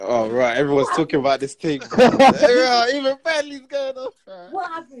Oh, right. Everyone's talking about this thing. Yeah, even Bradley's going off.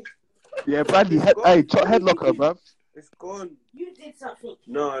 What happened? Yeah, Bradley, headlocker, bruv. It's gone. You did something.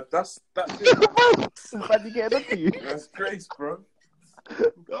 No, that's Bradley getting up to you. That's Grace, bro.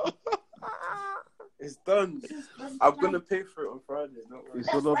 It's done. I'm gonna pay for it on Friday. Don't worry. It's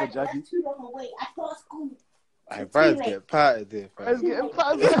all over, Jackie. That's too long away. I thought school. Hey, Brad's getting patted there. Brad's getting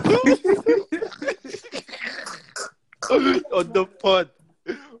patted. On the pod.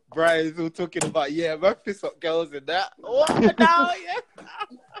 Brian's all talking about, yeah, man, piss up girls and that. What now, yeah?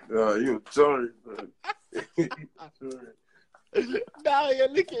 No, you're sorry, man. Sorry. Now, yeah,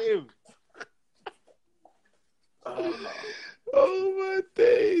 look at him. Oh, my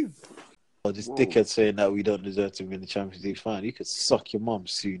days. Oh, this dickhead saying that we don't deserve to win the Champions League final. You could suck your mum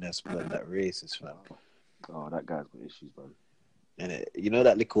soon as man, that racist, man. Oh, that guy's got issues, man. And you know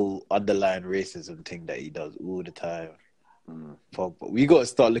that little underlying racism thing that he does all the time? But we got to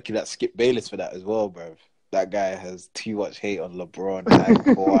start looking at Skip Bayless for that as well, bro. That guy has too much hate on LeBron and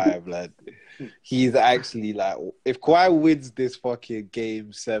Kawhi, blood. He's actually like, if Kawhi wins this fucking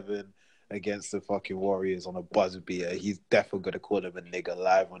game 7 against the fucking Warriors on a buzzer beater, he's definitely gonna call him a nigga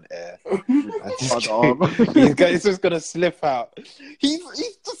live on air. He's just gonna slip out. He's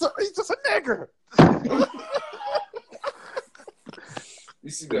just a nigger. You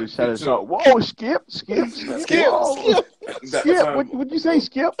see that shot. Whoa, Skip. What'd you say,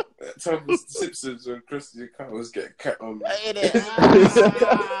 Skip? That time the Simpsons when Christian Cat was getting cat on.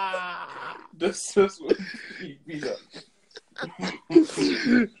 That's what he be like.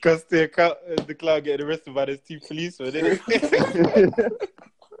 Because the clown getting arrested by those 2 policemen, didn't it?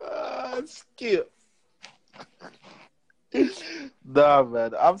 Skip. Nah,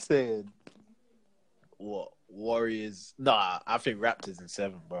 man. I'm saying, what? Warriors? Nah, I think Raptors in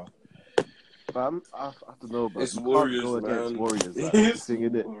 7, bro. I don't know, but it's Warriors, man. Warriors, it's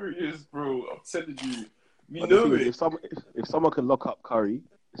Warriors, bro. I'm telling you. You know it. If someone can lock up Curry,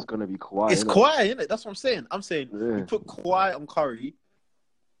 it's gonna be Kawhi. It's Kawhi, isn't it? That's what I'm saying. You put Kawhi on Curry,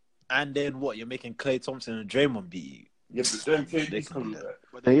 and then what? You're making Klay Thompson and Draymond beat you. Yeah, but then KD's coming back.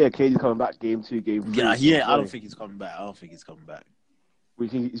 But then, KD's coming back game 2, game 3. Yeah. I don't think he's coming back. You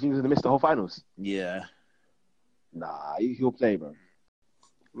think he's gonna miss the whole finals? Yeah. Nah, he'll play, bro.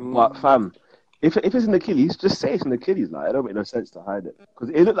 But fam, if it's an Achilles, just say it's an Achilles. Like, it don't make no sense to hide it because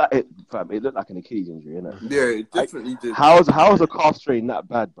it looked like an Achilles injury, innit? Yeah, it definitely did. How's a calf strain that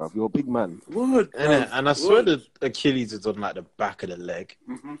bad, bro? You're a big man. What? And I swear the Achilles is on like the back of the leg,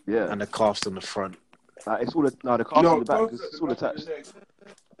 yeah, and the calf's on the front. It's all the calf's on the back. It's all attached.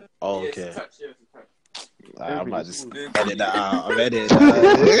 Oh, okay. It's attached. I might just edit that out. I'm editing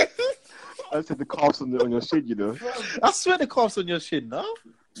that out. I said the calf's on your shin, you know. I swear the calf's on your shin, no?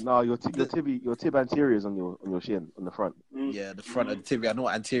 No, your tib anterior is on your shin, on the front. Yeah, the front of the tibia. I know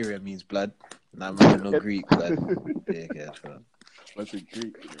what anterior means, blood. Nah, man, no Greek, blood. Yeah, That's a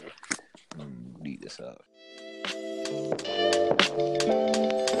Greek, Read this out.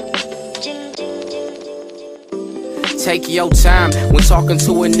 Take your time when talking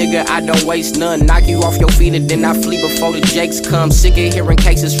to a nigga. I don't waste none. Knock you off your feet and then I flee before the jakes come. Sick of hearing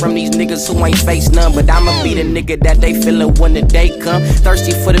cases from these niggas who ain't face none. But I'ma be the nigga that they feelin' when the day come.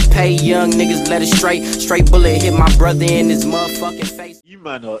 Thirsty for the pay, young niggas let it straight. Straight bullet hit my brother in his motherfucking face. You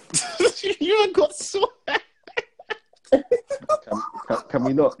man not. You man got so. Can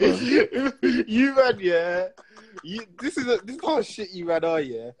we not, bro? You man, yeah. This is how shit you ran are,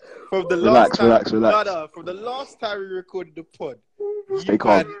 yeah. From the relax. From the last time we recorded the pod, stay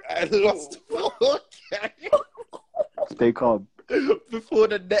calm. I lost 4K. Stay calm. Before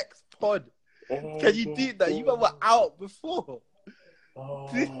the next pod. Can you do that? You were out before. Oh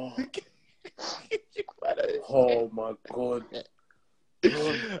my god. I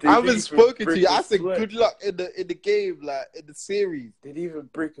haven't spoken to you. I said good luck in the game, like in the series. They didn't even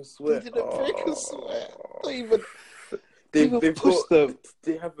break a sweat. They didn't break a sweat. Not even. They pushed them.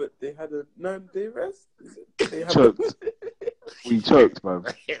 They had a 9-day rest. Choked. We choked, man.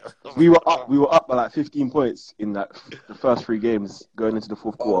 We were up by like 15 points in the first 3 games going into the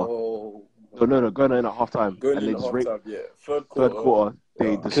fourth quarter. No, going in at halftime. Third quarter,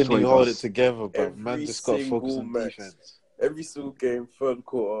 they destroyed couldn't hold it us. together, bro. Man just got focused on defense. Every single game, third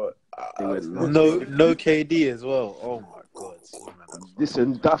quarter. No KD as well. Oh my god.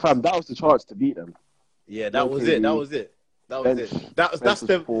 Listen, that was the chance to beat them. Yeah, that was it.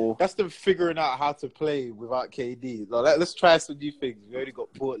 That's them figuring out how to play without KD. Like, let's try some new things. We already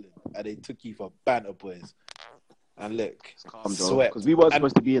got Portland, and they took you for banter boys. And look, calm down, because we weren't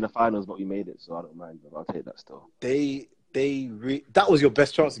supposed to be in the finals, but we made it, so I don't mind. I'll take that still. They that was your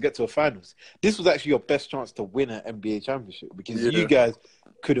best chance to get to a finals. This was actually your best chance to win an NBA championship because you guys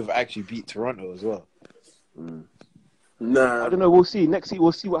could have actually beat Toronto as well. Nah, I don't know. We'll see. Next year,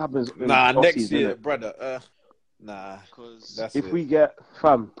 we'll see what happens. Next year, brother. Because if we get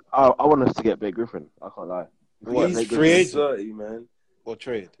fam, I want us to get Blake Griffin. I can't lie. he's free agent, 30, man. Or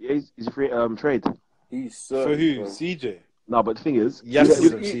trade. Yeah, he's a free trade. He's 30, for who? bro. CJ. No, but the thing is,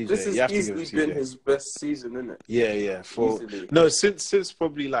 this has easily been his best season, isn't it? Yeah. Since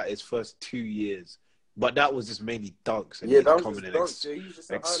probably like his first 2 years, but that was just mainly dunks. And that was coming in dunks. He's just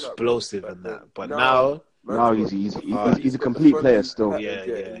explosive and that. But now he's a complete player still.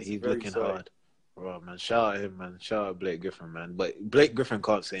 Yeah, he's looking hard. Bro, man, shout out him, man. Shout out Blake Griffin, man. But Blake Griffin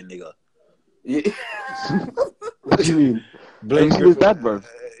can't say nigga. Yeah. What do you mean? Blake Griffin, his dad, bro.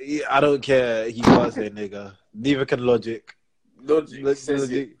 I don't care. He can't say nigga. Neither can Logic. Logic says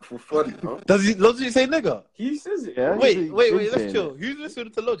it for fun, huh? Does he? Logic say nigga? He says it. Yeah, wait. Let's chill. Who's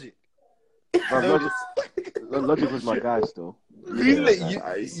listening to Logic? Logic was my guy still. You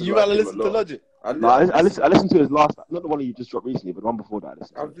gotta listen to Logic. I listened to his last, not the one you just dropped recently, but the one before that.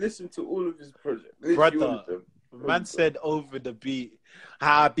 I've listened to all of his projects. Brother, man said over the beat,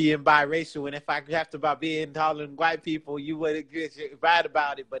 how being biracial, and if I have to about being taller than white people, you wouldn't get right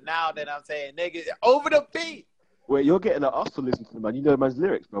about it. But now that I'm saying nigga, over the beat. Wait, you're getting at us to listen to the man. You know the man's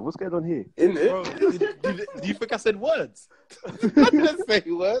lyrics, bro. What's going on here? In it? Bro, do you think I said words? I didn't say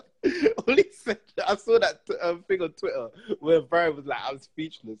words. Only said, I saw that thing on Twitter where Brian was like, I'm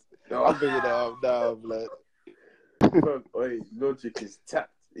speechless. No, I'm bringing it up now. Bro, Logic is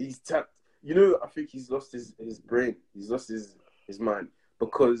tapped. He's tapped. You know, I think he's lost his brain. He's lost his mind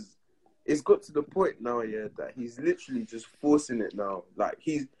because it's got to the point now, that he's literally just forcing it now. Like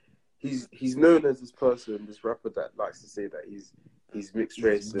he's known as this person, this rapper that likes to say that he's mixed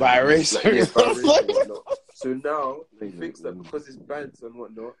race, biracial. Biracial and whatnot. So now he thinks that because it's bands and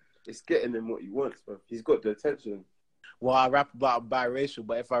whatnot, it's getting him what he wants. But he's got the attention. Well, I rap about I'm biracial,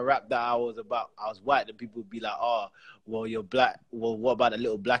 but if I rap that I was white, then people would be like, oh, well, you're black. Well, what about a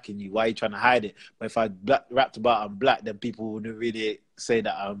little black in you? Why are you trying to hide it? But if I rapped about I'm black, then people wouldn't really say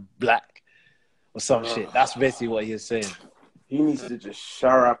that I'm black or some shit. That's basically what he's saying. He needs to just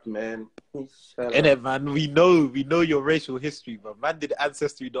shut up, man. Innit, man? We know your racial history, bro. Man did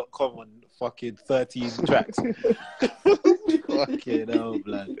Ancestry.com on fucking 13 tracks. Fucking hell,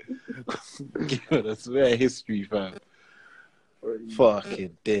 blood. That's rare history, fam.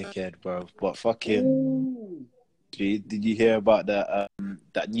 Fucking dickhead, bro. But fucking... Did you hear about that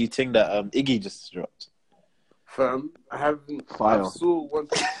new thing that Iggy just dropped? Fam, I haven't... Fire. I saw one...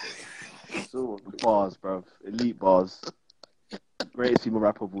 Bars, bro. Elite bars. Greatest female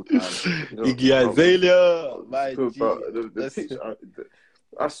rapper of all time. Iggy Azalea, my G. The picture,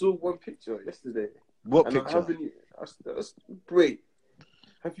 I saw one picture yesterday. What picture? Wait,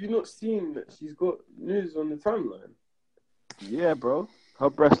 have you not seen that she's got news on the timeline? Yeah, bro. Her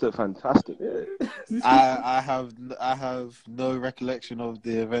breasts look fantastic. Yeah. I have no recollection of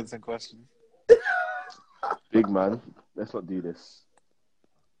the events in question. Big man, let's not do this.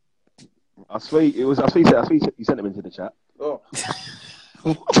 I swear you sent him into the chat. Oh.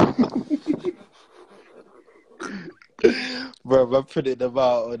 Bro, I'm putting them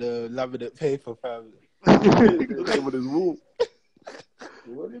out on a laminate paper, family. Look at him on his wall.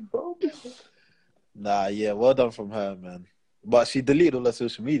 Nah, yeah, well done from her, man. But she deleted all her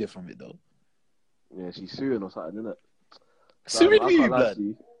social media from it, though. Yeah, she's suing or something, isn't it? Suing you, blood.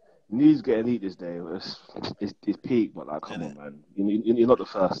 News getting leaked this day. It's peak, but like, come on, man. You're not the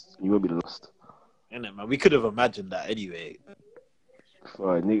first. You won't be the last. Innit, man? We could have imagined that anyway.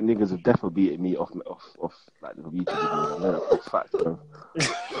 Right, niggas have definitely beaten me off like the YouTube videos. I know that for a fact, bro.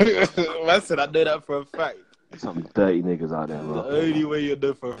 Man said I know that for a fact. Some dirty niggas out there, bro. The only way you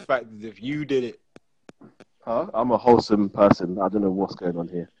know for a fact is if you did it. Huh? I'm a wholesome person. I don't know what's going on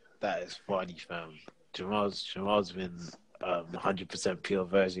here. That is funny, fam. Jamal's been 100% pure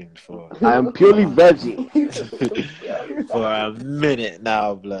virgin for... I am purely virgin. for a minute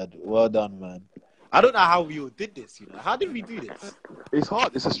now, blood. Well done, man. I don't know how we all did this, you know. How did we do this? It's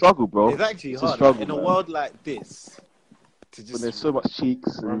hard. It's a struggle, bro. It's actually hard. A struggle, in a world like this, to just when there's so much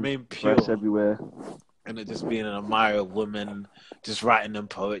cheeks and remain pure breasts everywhere. And it just being an admirer of women, just writing them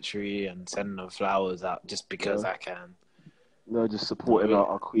poetry and sending them flowers out just because I can. No, just supporting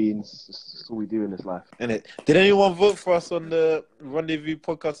our queens. That's all we do in this life. Innit? Did anyone vote for us on the Rendezvous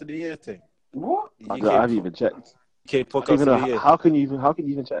Podcast of the Year thing? What? I haven't even checked. UK Podcast of the Year. How can you even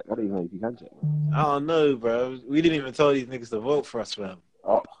check? I don't even know if you can check. I don't know, bro. We didn't even tell these niggas to vote for us, fam.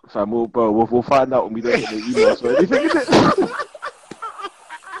 Oh, fam, we'll find out when we don't get the emails or anything, is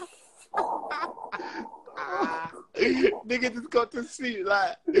it? nigga just got to sleep,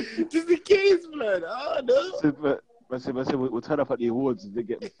 like, just in case, blood. Oh, no. We'll turn up at the awards and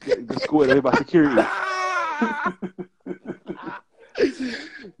get escorted away by security.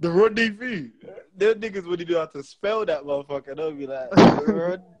 The rendezvous. Them niggas wouldn't know how to spell that motherfucker. They'll be like,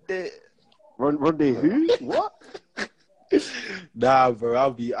 Rendezvous? What? Nah, bro.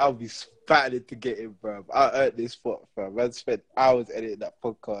 I'll be spatting to get in, bro. I earned this fuck, fam. I spent hours editing that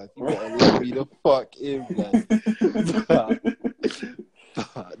podcast. You gotta let me the fuck in, man.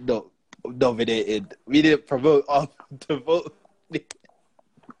 No, nominated. We didn't promote to vote.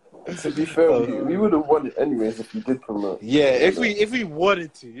 To be fair, we would have won it anyways if you did promote. Yeah, if we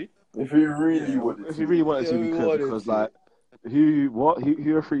wanted to. If we really wanted to. If we really wanted to, we could. Because, like, who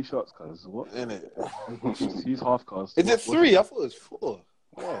are 3 shots, cuz? What? Innit? He's half cast. Is it 3? I thought it was 4.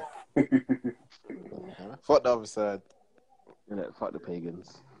 Yeah. Fuck the other side. Innit? Fuck the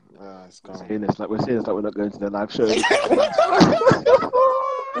pagans. It's gone. We're saying this like we're not going to the live show.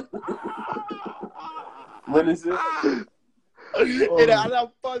 When is it? And I'm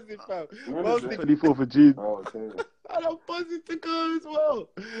buzzing, fam. 24th of June. Oh, okay. And I'm buzzing to go as well.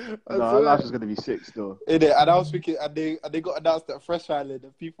 No, last was going to be 6 still. And I was thinking, and they got announced at Fresh Island,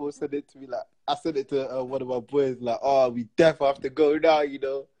 and people sent it to me like, I sent it to one of my boys like, oh, we definitely have to go now, you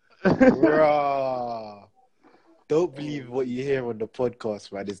know. Bruh. Don't believe what you hear on the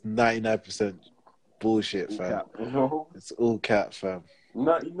podcast, man. It's 99% bullshit, fam. It's all cap, fam.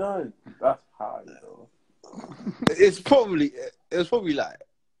 99. That's high, though. It's probably like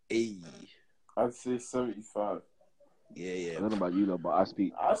 80. I'd say 75. Yeah. I don't know about you, but I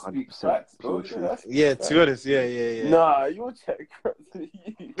speak 100% facts, pure bro. truth. Yeah, to be honest, yeah. Nah, you're check crap to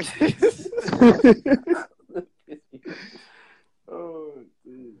you. Oh,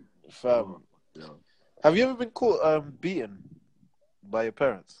 dude. Fam. Yeah. Have you ever been caught beaten by your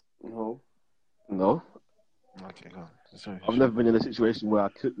parents? No. Okay, go on. Sorry. I've never been in a situation where I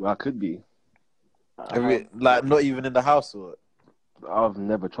could be. Have you, like, not even in the house or? I've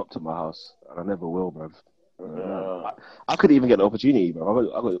never chopped at my house, and I never will, bruv. I couldn't even get the opportunity,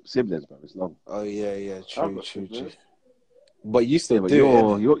 bro. I've got siblings, bro. It's long. Oh yeah, true. But you still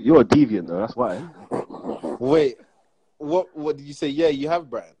do you're a deviant though. That's why. Wait, what did you say? Yeah, you have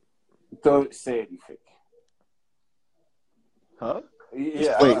Brian. Don't say anything. Huh?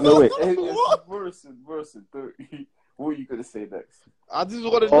 Yeah. Wait. Morrison, don't. What are you gonna say next? I just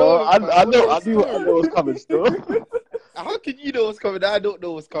want to know. I know what's coming still. How can you know what's coming? I don't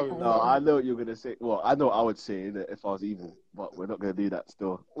know what's coming. No, I know what you're gonna say. Well, I know what I would say that if I was evil, but we're not gonna do that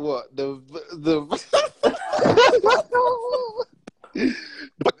still. What the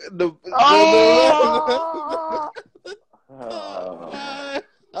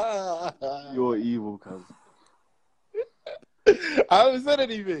You're evil, cuz. I haven't said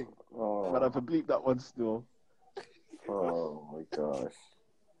anything. But I've bleeped that one still. Oh my gosh.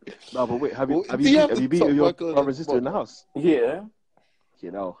 No, but wait, have you beat your brother and sister in the house? Yeah.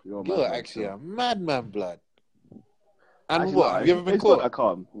 You know, you're actually a madman, blood. And actually, what? Have you ever been caught? It's not that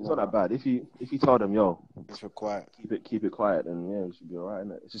calm. It's not that bad. If you tell them, yo, It's quiet. keep it quiet, then yeah, it should be alright.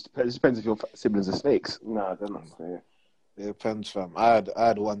 It just depends if your siblings are snakes. Nah, they're not snakes. It depends, fam. I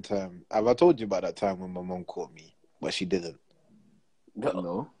had one time. Have I told you about that time when my mom caught me, but she didn't?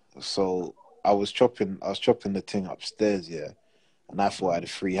 No. So I was chopping the thing upstairs, yeah, and I thought I had a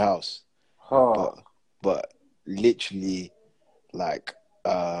free house, but literally, like,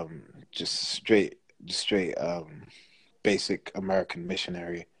 just straight, basic American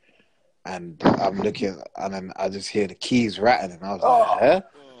missionary, and I'm looking, and then I just hear the keys rattling, and I was like, huh?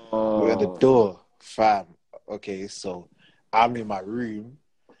 We're at the door, fam. Okay, so I'm in my room.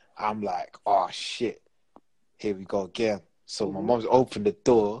 I'm like, oh shit, here we go again. So my mom's opened the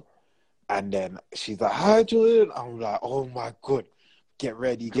door, and then she's like, "Hi, Jordan." I'm like, "Oh my god, get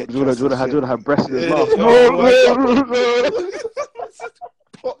ready, get dressed." Jordan had breasts in his mouth.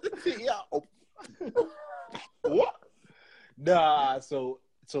 Pop the thing out. What? Nah. So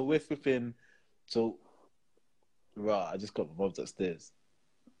we're flipping. So, right, I just got my mom's upstairs.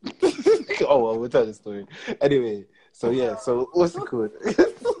 Oh well, we'll tell the story anyway. So yeah. So what's it called?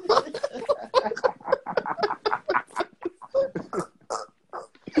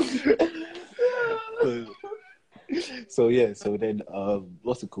 So then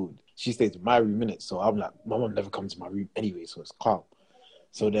what's it called? She stays in my room, innit? So I'm like, my mom never comes to my room anyway, so it's calm.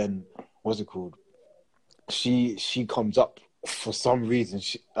 So then what's it called? She comes up for some reason.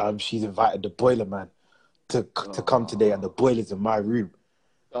 She's invited the boiler man to come today, and the boiler's in my room.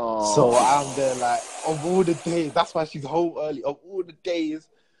 So I'm there like, of all the days, that's why she's home early. Of all the days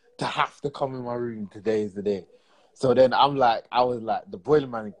to have to come in my room, today is the day. So then I was like, the boiler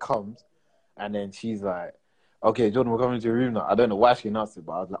man comes, and then she's like, okay, Jordan, we're coming to your room now. I don't know why she announced it,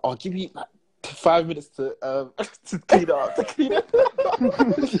 but I was like, oh, give me like 5 minutes to to clean it up,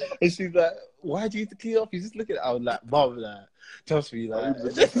 and she's like, why do you need to clean it up? You just look at it. I was like, Mom, like, trust me, like,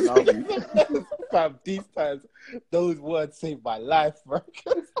 fam, these times, those words saved my life, bro.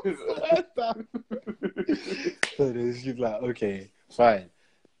 So then she's like, okay, fine.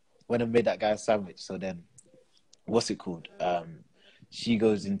 When I made that guy a sandwich, so then, what's it called? She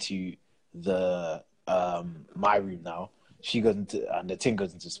goes into the my room now. She goes into, and the thing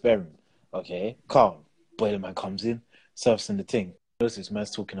goes into the spare room. Okay, calm. Boiler man comes in, surfs in the thing. This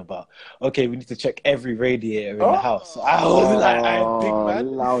man's talking about, okay, we need to check every radiator in the house. I was like, I big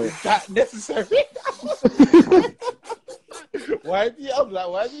man, is that necessary? Why do you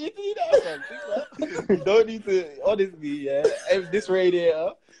do that, man? You don't need to, honestly, yeah. This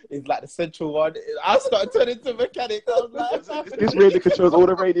radiator is like the central one. I started turning into a mechanic. I was like, this radiator controls all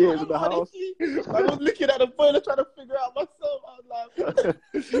the radiators in the house. I was looking at the boiler trying to figure out myself. I was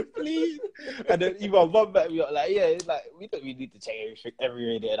like, please. And then even my mum back me up, like, yeah, it's like, we need to check every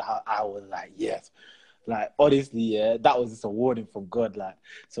radiator in the house. I was like, yes. Like, honestly, yeah, that was just a warning from God. Like,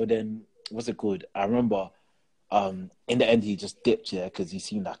 so then, what's it called? I remember, in the end, he just dipped, yeah, because he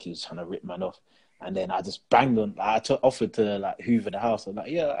seemed like he was trying to rip man off. And then I just banged on. Like, offered to like hoover the house. I'm like,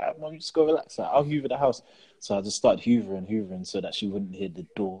 yeah, Mom, just go relax. Like, I'll hoover the house. So I just started hoovering so that she wouldn't hear the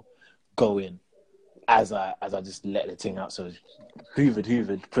door go in as I just let the thing out. So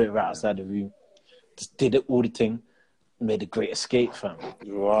hoovered, put it right outside the room. Just did it all the thing. Made a great escape, fam.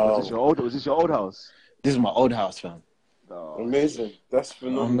 Wow. Was this your old house? This is my old house, fam. Oh, Amazing. That's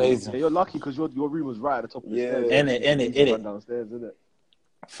phenomenal. Amazing. Yeah, you're lucky because your room was right at the top of the stairs. In it. Run downstairs, isn't it?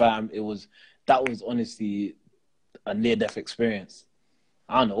 Fam, that was honestly a near-death experience.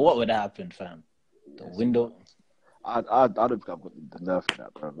 I don't know what would have happened, fam. The window. I don't think I've got the nerve for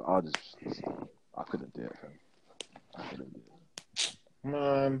that, bro. I couldn't do it, fam. I couldn't do it.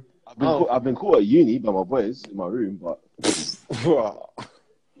 Man, I've been caught at uni by my boys in my room, but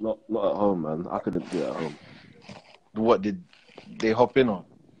not at home, man. I couldn't do it at home. What did they hop in on?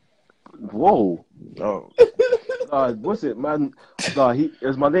 Whoa. Oh. What's it, man? It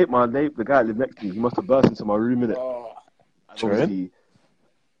was my neighbor, the guy that lived next to me. He must have burst into my room, innit? Obviously,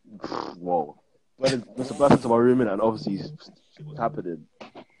 whoa. He must have burst into my room, innit? And obviously, shit was happening.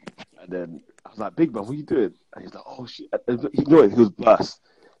 And then I was like, big man, what are you doing? And he's like, oh, shit. He knew it. He was burst.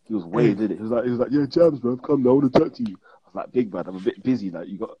 He was waved, innit? He was like, yeah, Jams, man, come, I want to talk to you. I was like, big man, I'm a bit busy. Like,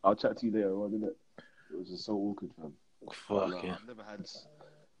 I'll chat to you later on, innit? It was just so awkward, man. Fuck yeah.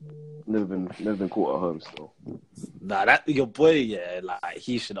 I've never been caught at home still. Nah, that your boy, yeah, like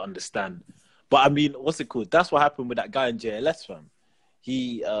he should understand. But I mean, what's it called? That's what happened with that guy in JLS, fam.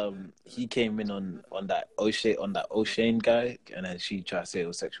 He came in on that O'Shane guy, and then she tried to say it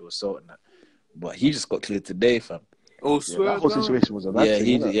was sexual assault and that. But he just got cleared today, fam. Oh, swear that whole situation was a bad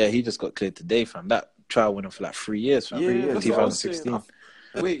thing. He just got cleared today, fam. That trial went on for like 3 years, fam. 2016.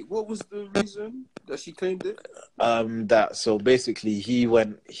 Wait, what was the reason that she claimed it? So basically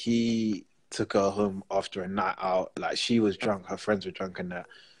he took her home after a night out. Like, she was drunk, her friends were drunk, and that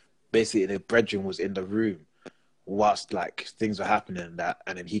basically the brethren was in the room whilst like things were happening and that,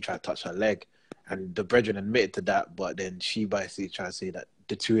 and then he tried to touch her leg, and the brethren admitted to that, but then she basically tried to say that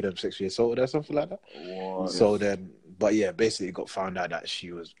the two of them sexually assaulted her or something like that. What? So then, but yeah, basically got found out that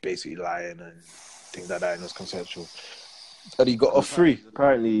she was basically lying and things like that, and it was consensual. And he got off free.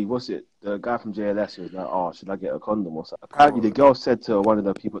 Apparently, what's it? The guy from JLS was like, oh, should I get a condom or something? Apparently, the girl said to one of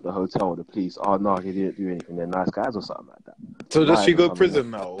the people at the hotel, the police, oh, no, he didn't do anything. They're nice guys or something like that. So does she go to prison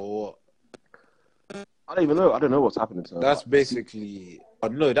now or what? I don't even know. I don't know what's happening to her. That's basically...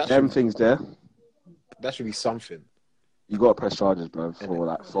 no, that's... Them things there. That should be something. You got to press charges, bro, for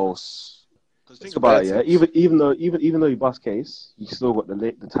like false... Think about it, yeah. Even though you bust case, you still got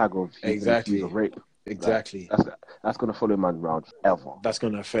the tag of exactly of rape. Exactly. Like, that's gonna follow man around ever. That's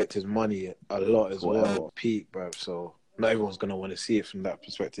gonna affect his money a lot as well. Peak, bro. So not everyone's gonna want to see it from that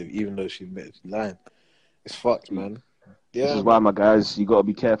perspective, even though she's lying. It's fucked, man. Yeah, this is why, my guys, you gotta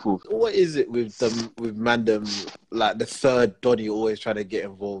be careful. What is it with Mandem? Like the third Donny always trying to get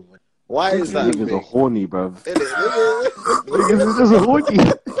involved with. Why is that? Niggas are horny, bro. Niggas is just horny.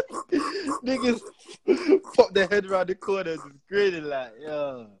 Niggas pop their head around the corners and grinning like,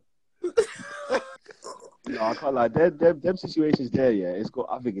 yo. No, I can't lie. Them situations there, yeah.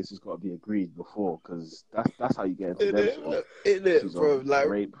 I think it's just got to be agreed before, because that's how you get into them. It, bro. Like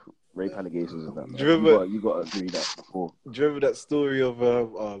rape allegations and that. You got to agree that before. Do you remember that story of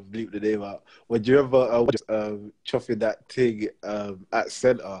bleep the name out? When do you remember chopping that thing at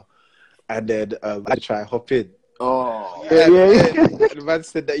centre, and then I try hop in Oh, Yeah. And the man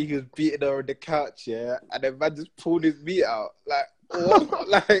said that he was beating her on the couch, yeah, and the man just pulled his meat out. Like, what?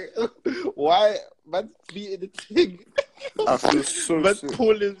 Like, why? Man's beating the thing. I feel so Man's sick.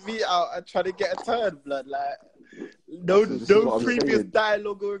 pulling his meat out and trying to get a turn, blood. Like, no This is what I'm previous saying.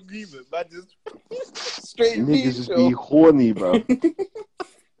 dialogue or agreement. Man, just straight Niggas meat just show. be horny, bro.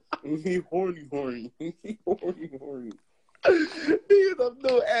 He horny. He horny. Niggas have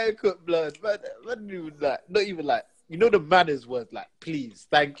no haircut, blood. Man didn't even like, not even like, you know, the manners was like, please,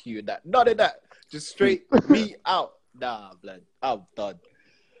 thank you, and that. None of that. Just straight meat out. Nah, blood. I'm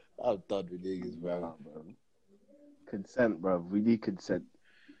done with niggas, bro. Consent, bro. We need consent.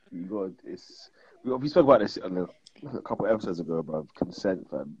 We spoke about this on a couple episodes ago, bro. Consent,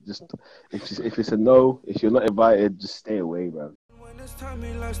 fam. Just if it's a no, if you're not invited, just stay away, bro. When it's time,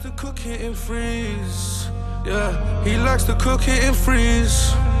 he likes to cook it and freeze. Yeah, he likes to cook it and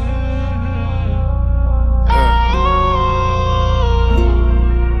freeze.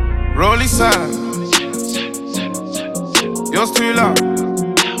 Rolly side. Yours too loud.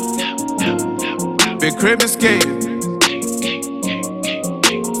 Big crib escape.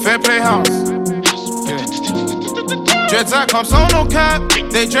 Fair play house. Yeah. Dreads I come so no cap.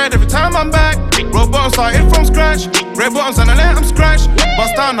 They dread every time I'm back. Roll bottoms starting from scratch. Red bottoms and I let them scratch.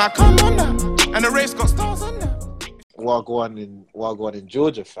 Bust down, I come on now. And the race got stars on there. Wagwan in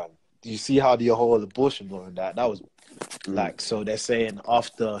Georgia, fam. Do you see how the whole abortion law and that was like? So they're saying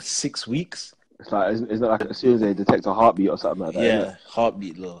after 6 weeks. It's like it's not like as soon as they detect a heartbeat or something like that. Yeah, innit?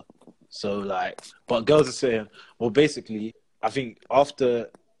 heartbeat law. So like, but girls are saying, well, basically, I think after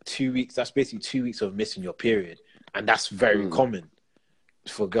 2 weeks, that's basically 2 weeks of missing your period, and that's very common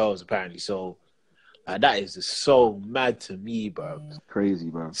for girls apparently. So that is just so mad to me, bro. It's crazy,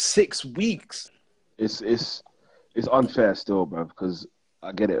 bro. 6 weeks. It's unfair still, bro. Because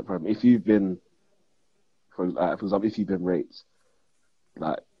I get it, bro. If you've been, for example, if you've been raped,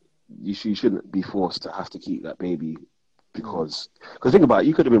 like you shouldn't be forced to have to keep that baby because think about it,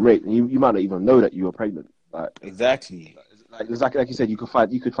 you could have been raped and you might not even know that you were pregnant. Like Exactly. Like you said, you could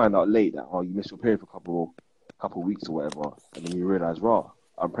find out late that you missed your period for a couple of weeks or whatever, and then you realize,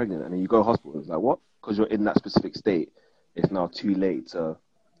 I'm pregnant, and then you go to hospital. It's like, what? Because you're in that specific state, it's now too late to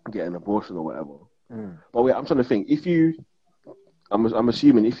get an abortion or whatever. But wait, I'm trying to think. I'm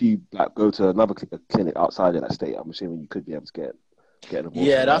assuming if you like go to another clinic outside of that state, I'm assuming you could be able to get an abortion.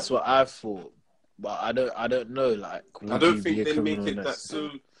 Yeah, that's what I thought, but I don't know. Like, I don't think they make it that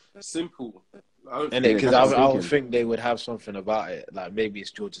so simple. Because I would think they would have something about it. Like maybe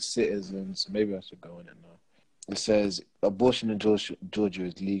it's Georgia citizens. Maybe I should go in it now. It says abortion in Georgia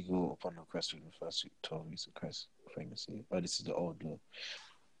is legal upon request within the first 12 weeks of pregnancy. Oh, this is the old law.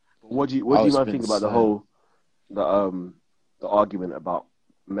 What do you think about the argument about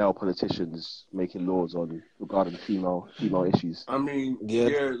male politicians making laws regarding female issues? I mean,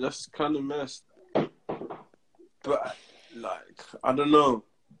 yeah, that's kind of messed. But like, I don't know.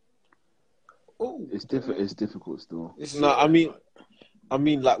 It's difficult still. I mean,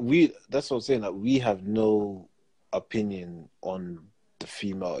 like that's what I'm saying. Like we have no opinion on the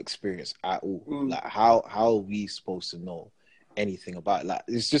female experience at all. Like how are we supposed to know anything about it? Like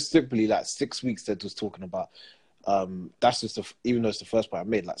it's just simply like 6 weeks that was talking about. That's just even though it's the first point I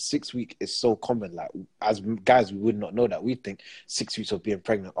made. Like 6 weeks is so common. Like as guys, we would not know that. We think 6 weeks of being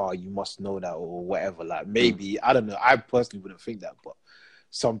pregnant. Oh, you must know that or whatever. Like maybe I don't know. I personally wouldn't think that, but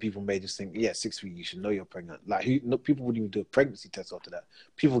some people may just think, 6 weeks you should know you're pregnant. Like people wouldn't even do a pregnancy test after that.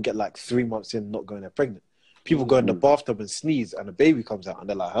 People get like 3 months in not going they're pregnant. People go in the bathtub and sneeze and a baby comes out and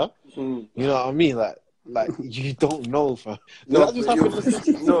they're like, huh? You know what I mean? Like you don't know. No, but you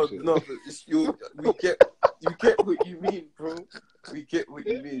get what you mean, bro. We get what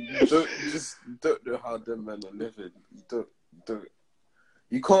you mean. You don't know how them men are living. You don't.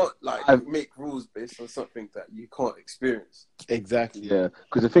 You can't make rules based on something that you can't experience. Exactly. Yeah,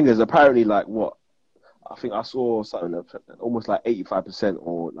 because the thing is, apparently, like what I think I saw something that almost like 85%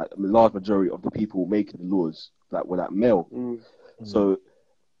 or like a large majority of the people making the laws were like male. So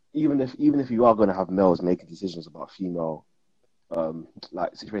even if you are going to have males making decisions about female,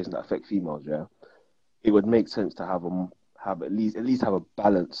 like situations that affect females, it would make sense to have at least have a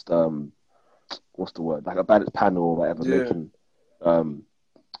balanced what's the word, like a balanced panel or whatever making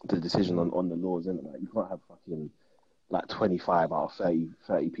the decision on the laws, isn't it? Like you can't have fucking like 25 out of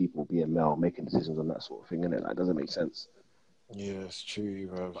 30 people being male making decisions on that sort of thing, innit? Like, it doesn't make sense. Yeah, it's true,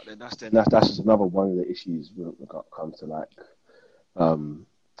 bro. But then that's just another one of the issues when it comes to like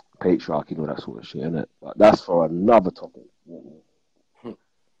patriarchy and all that sort of shit, innit? But that's for another topic.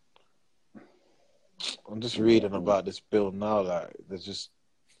 I'm just reading about this bill now. Like, it's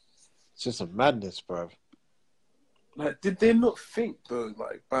just a madness, bro. Like, did they not think though,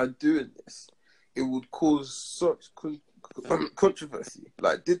 like by doing this, it would cause such controversy?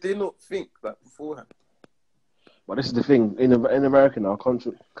 Like, did they not think that beforehand? But this is the thing in America now.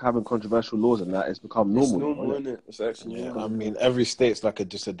 Having controversial laws and that has become normal. It's normal, now, isn't it? It's actually normal. I mean, every state's like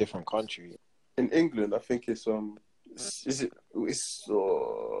just a different country. In England, I think it's is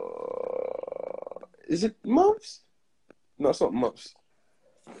it months? No, it's not months.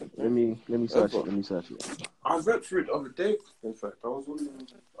 Let me search it. Let me search it. I read through it the other day. In fact, I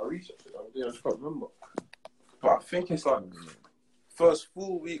researched it the other day. I just can't remember. But I think it's like first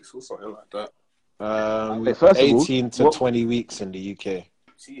 4 weeks or something like that. First of 18 all, to 20 weeks in the UK.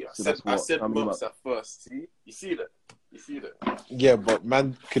 See, So I said months at first. See, you see that? Yeah, but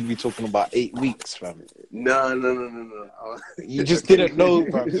man could be talking about 8 weeks, fam. No. You just didn't know,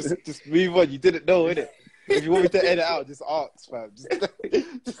 fam. Just move on. You didn't know, innit? If you want me to edit out, just ask, fam.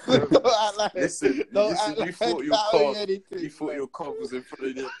 Don't act like, listen, you thought your cock was in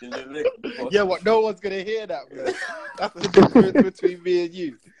front of in your leg. Yeah, what? No one's gonna hear that, man. That's the difference between me and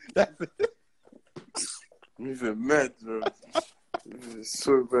you. That's I'm even mad, bro. It's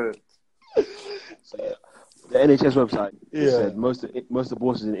so bad. So, yeah. The NHS website said most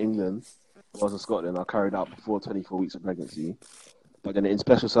abortions in England, as well as in Scotland, are carried out before 24 weeks of pregnancy. But then, in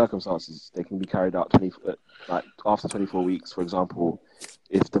special circumstances, they can be carried out after 24 weeks. For example,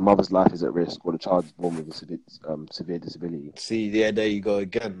 if the mother's life is at risk or the child is born with a severe disability. See, yeah, there you go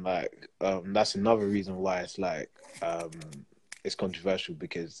again. Like, that's another reason why it's like it's controversial,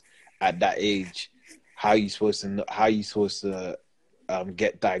 because at that age, how you supposed to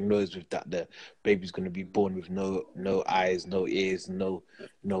get diagnosed with that the baby's going to be born with no eyes, no ears, no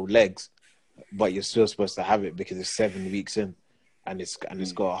legs, but you're still supposed to have it because it's 7 weeks in, and it's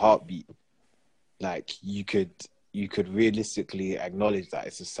got a heartbeat. Like, you could realistically acknowledge that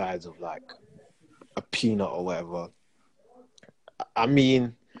it's the size of like a peanut or whatever. I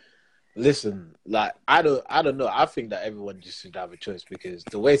mean, listen, like I don't know. I think that everyone just should have a choice, because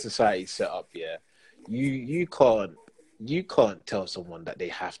the way society's set up, you can't tell someone that they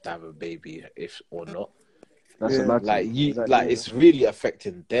have to have a baby if or not. That's a matter. It's really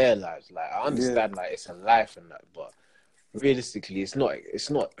affecting their lives. Like, I understand, like, it's a life and that, but realistically, it's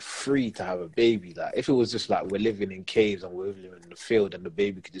not free to have a baby. Like, if it was just like we're living in caves and we're living in the field and the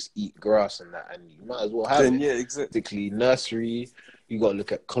baby could just eat grass and that, and you might as well have it. Yeah, exactly. Nursery, you got to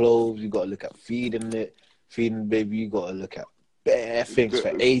look at clothes, you got to look at feeding the baby, you got to look at bare things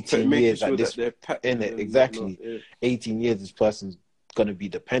for 18 years. Sure like this, in it, exactly. 18 years, this person's gonna be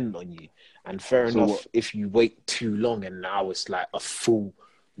dependent on you. And fair enough, if you wait too long and now it's like a full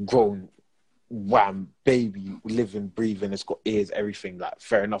grown baby, living, breathing, it's got ears, everything, like,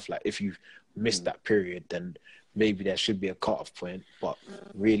 fair enough. Like, if you've missed that period, then maybe there should be a cut-off point. But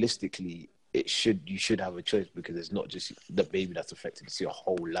realistically, you should have a choice, because it's not just the baby that's affected, it's your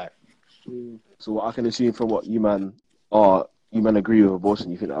whole life. So what I can assume from what you man are, you man agree with abortion,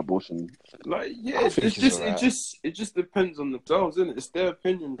 you think that abortion, like, yeah, it just depends on themselves, isn't it? It's their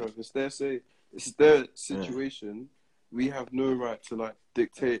opinion, bro. It's their situation. We have no right to like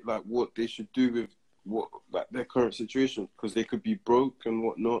dictate like what they should do with what, like, their current situation, because they could be broke and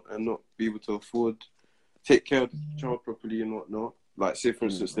whatnot and not be able to afford take care of the child properly and whatnot. Like, say for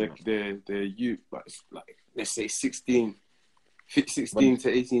instance, they're youth, like let's say 16 to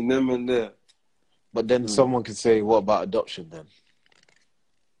 18, them and there. But then someone could say, what about adoption then?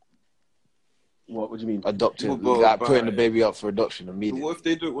 What do you mean? Adopting, putting the baby up for adoption immediately. But what if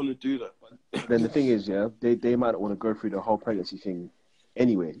they don't want to do that? Then the thing is, they might not want to go through the whole pregnancy thing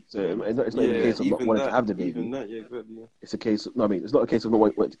anyway. So it's not a case of not wanting to have the baby. Even that, exactly. It's a case of, it's not a case of not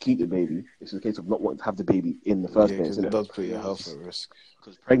wanting to keep the baby. It's a case of not wanting to have the baby in the first place. It does put your health at risk.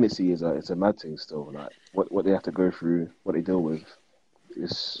 Because pregnancy it's a mad thing still. Like, what they have to go through, what they deal with,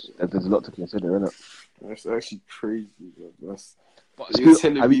 there's a lot to consider, isn't it? That's actually crazy, bro. You're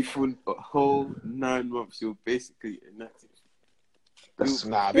telling me for a whole 9 months you're basically inactive.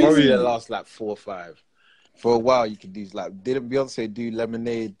 Probably the last like 4 or 5. For a while, you could do like, didn't Beyonce do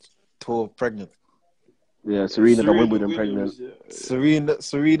Lemonade tour pregnant? Yeah, Serena got Wimbledon pregnant. Yeah.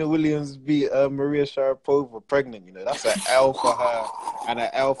 Serena Williams beat Maria Sharapova pregnant. You know, that's an L for her and an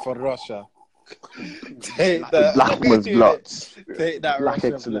L for Russia. Take that, black woman's blood. Take that, black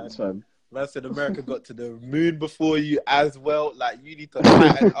Russia, excellence, man. Man said America got to the moon before you as well. Like, you need to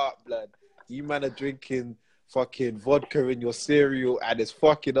tighten up, blood. You man are drinking fucking vodka in your cereal and it's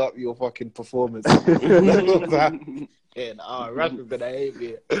fucking up your fucking performance. And Russia's gonna hate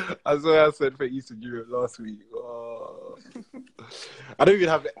me. That's what I said for Eastern Europe last week. Oh. I don't even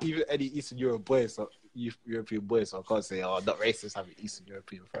have any Eastern European boys, so I can't say, not racist having Eastern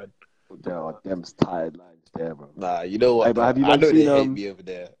European friend. There are them tired lines there, bro. Nah, you know what? Hey, but have you I know seen they hate me over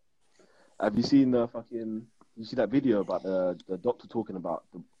there. Have you seen the fucking? You see that video about the doctor talking about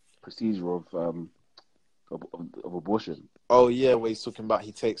the procedure of abortion? Oh yeah, where he's talking about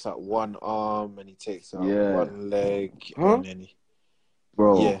he takes out one arm and he takes out one leg, and then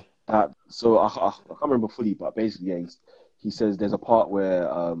bro. So I can't remember fully, but basically, yeah, he says there's a part where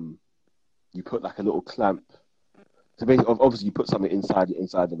you put like a little clamp. So basically, obviously, you put something inside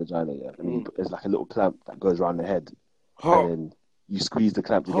the vagina, yeah, and then there's like a little clamp that goes around the head, and then you squeeze the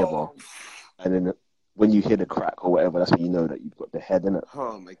clamp together, and then when you hear the crack or whatever, that's when you know that you've got the head in it.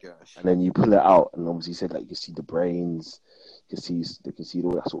 Oh my gosh! And then you pull it out, and obviously, you said like you can see the brains, they can see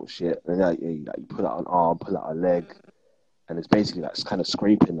all that sort of shit, and then you pull out an arm, pull out a leg, and it's basically like kind of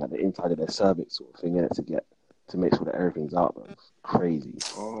scraping like the inside of their cervix sort of thing in it to make sure that everything's out. Man. It's crazy.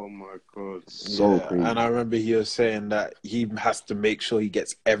 Oh my god, so crazy. And I remember he was saying that he has to make sure he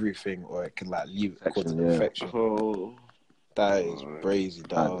gets everything, or it can like leave cause an infection. Oh, that is crazy,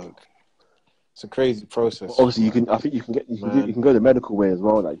 dog. It's a crazy process. But obviously, you can. I think you can go the medical way as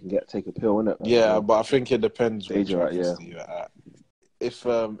well. Like you can take a pill, innit? Yeah, but I think it depends which you're at. If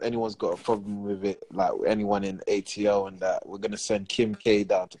anyone's got a problem with it, like anyone in ATO and that, we're gonna send Kim K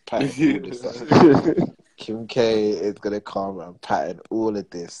down to pattern all this stuff. Kim K is gonna come and pattern all of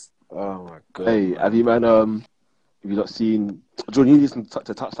this. Oh my god! Hey, man. have you have you not seen? John, you listen to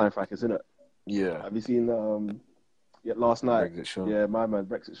Touchline Fracas, innit? Yeah. Have you seen last night? Brexit Sean. Yeah, my man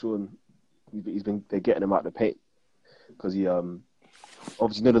Brexit Sean. They're getting him out of the paint because he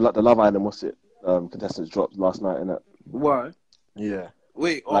obviously the Love Island contestants dropped last night, innit? Why? Yeah.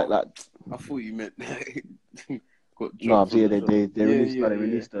 Wait, like I thought you meant no, I'm saying they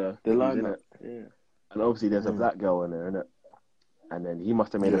released the lineup. Yeah. And obviously there's a black girl in there, innit? And then he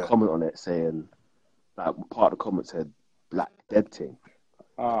must have made a comment on it saying that part of the comment said black dead thing.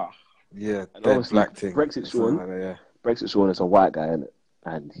 Yeah, and dead black thing. Brexit Sean is a white guy, innit?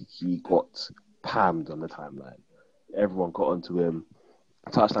 And he got pammed on the timeline. Everyone got onto him.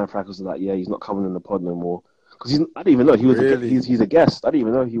 Touchline Fracas was like, yeah, he's not coming in the pod no more. Because I didn't even know he was he's a guest. I didn't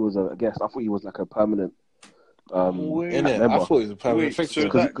even know he was a guest. I thought he was like a permanent member. I thought he was a permanent fixture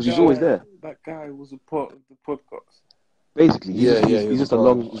because he's always there. That guy was a part of the podcast. Basically, he's just a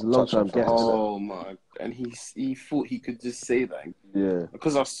long-term guest. Oh my! And he thought he could just say that. Yeah.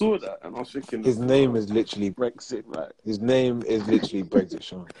 Because I saw that and I was thinking his name is literally Brexit. Like his name is literally Brexit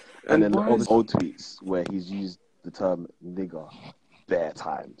Sean. And then all the old tweets where he's used the term nigger bare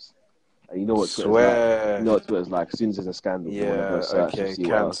times. And you know what Twitter's like? You know what Twitter's like? As soon as there's a scandal,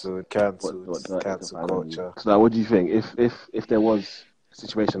 cancelled culture. So, what do you think? If there was a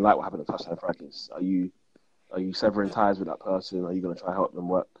situation like what happened at Touchline Fracas, are you severing ties with that person? Are you going to try to help them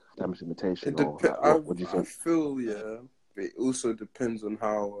work damage limitation? What do you think? I feel it also depends on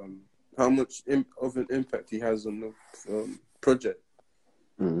how much of an impact he has on the project.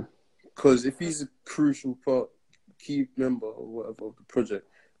 Because if he's a crucial key member or whatever of the project,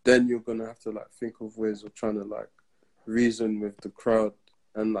 then you're gonna have to like think of ways of trying to like reason with the crowd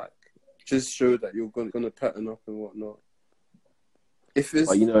and like just show that you're gonna pattern up and whatnot. If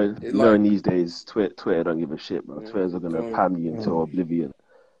it's in these days, Twitter don't give a shit, bro. Twitter's gonna pam you into oblivion.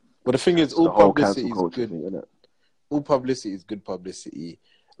 But the thing is, all publicity is good. Thing, isn't it? All publicity is good publicity.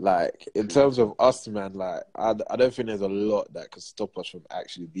 Like in terms of us, man, like I don't think there's a lot that could stop us from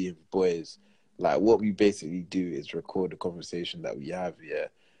actually being boys. Like what we basically do is record the conversation that we have, yeah.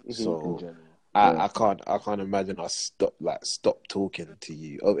 So I can't imagine us stop talking to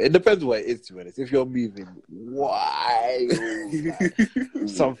you. It depends what it is, to be honest. If you're moving wild,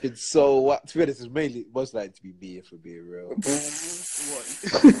 something so what, to be honest, is most likely to be me, if we're being real.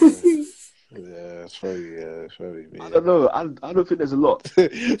 Yeah, it's probably me. I don't know. I don't think there's a lot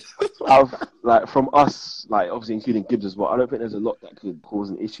like from us, like obviously including Gibbs as well. I don't think there's a lot that could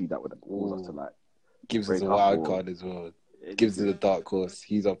cause an issue that would cause us to like. Gibbs is a wild card as well. Gibbs is a dark horse.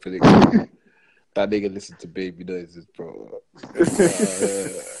 He's unpredictable. That nigga listen to Baby Noises, bro.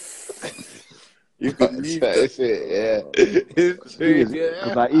 You could leave that. Yeah. It's true.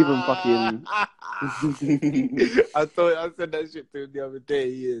 Because like even fucking... I said that shit to him the other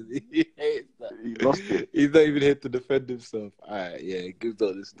day. He hates that. He lost it. He's not even here to defend himself. Alright, yeah, Gibbs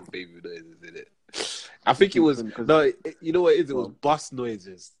don't listen to Baby Noises, innit? I think it was... No, you know what it is? It was bus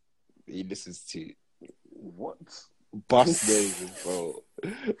noises he listens to. What? Bus noises, bro.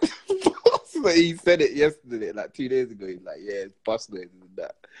 He said it yesterday, like 2 days ago. He's like, yeah, it's bus noises and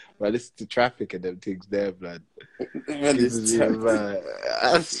that. But I listen to traffic and them things there, man. Man,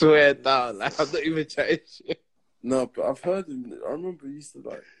 I swear down, like I'm not even chatting shit. No, but I've heard him. I remember he used to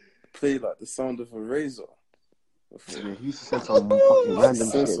like play like the sound of a razor. Yeah, he used to say some fucking random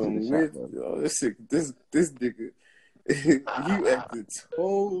Said shit to some the weird. chat, man. Yo, this nigga, you acted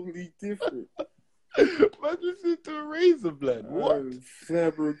totally different. Man, listen to a razor blend. What? I'm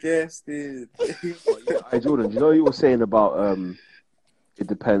flabbergasted. Hey Jordan, do you know what you were saying about it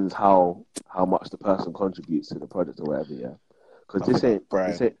depends how much the person contributes to the project or whatever, yeah? Because this ain't I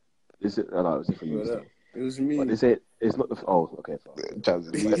know it was different news though. It was me. But this ain't it's not the okay, fine.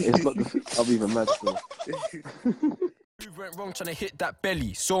 It's not the I'm even mad still. Move went wrong trying to hit that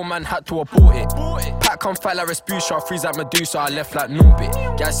belly, so man had to abort it. Pack come fight like Respucia, freeze like Medusa, I left like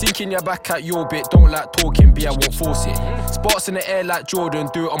Norbit. Get sink in your back at your bit, don't like talking, I won't force it. Sparks in the air like Jordan,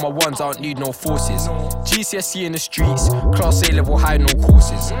 do it on my ones, I don't need no forces. GCSE in the streets, class A level high, no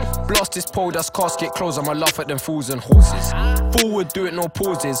courses. Blast this pole, that's casket close, I'ma laugh at them fools and horses. Forward, do it, no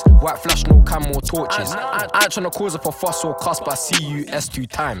pauses, white flash, no cam, more torches. I ain't trying to cause up a fuss or cuss, but I see you S 2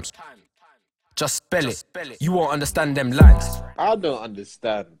 times. Just spell it. You won't understand them lines. I don't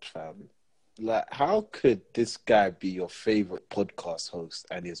understand, fam. Like, how could this guy be your favorite podcast host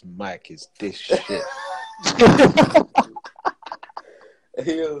and his mic is this shit?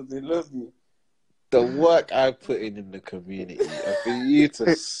 Yo, they love me. The work I put in the community, and for you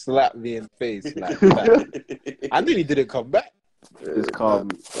to slap me in the face like that, I nearly didn't come back. It's calm,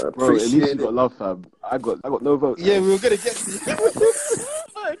 bro. At least you got love, fam. I got no votes. Yeah, we were gonna get to you.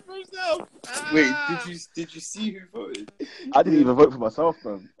 Wait, did you see who voted? I didn't even vote for myself,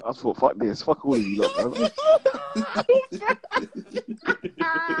 man. I thought, fuck this, fuck all of you lot, man.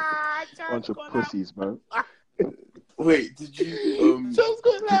 Bunch of pussies, man. Wait, did you? Just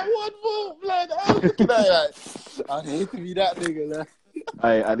got like one vote, blood. I was looking at it like, I'd hate to be that nigga, like.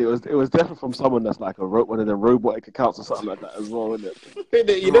 And it was definitely from someone that's like one of the robotic accounts or something like that as well, isn't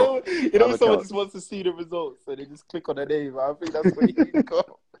it? You know, when someone just wants to see the results, so they just click on the name. I think that's what you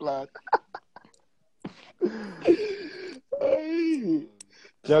got, blood.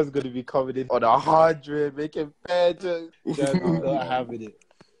 Just gonna be coming in on 100, making bad jokes. Just not having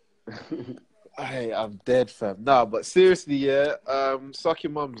it. Hey, I'm dead, fam. Nah, but seriously, yeah. Suck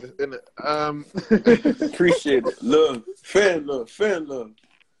your mums, innit? Appreciate it. Love. Fan love.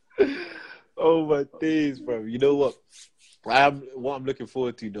 Oh my days, bro. You know what? What I'm looking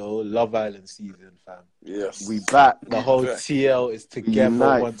forward to though, Love Island season, fam. Yes. We back. The whole TL is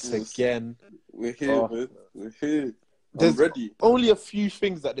together once again. We're here, man. We're here. There's ready. Only a few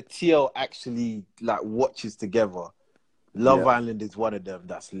things that the TL actually like watches together. Love Island is one of them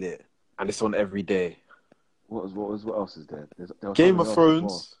that's lit. And it's on every day. What else is there? There Game of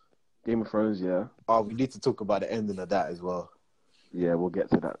Thrones. Game of Thrones, yeah. Oh, we need to talk about the ending of that as well. Yeah, we'll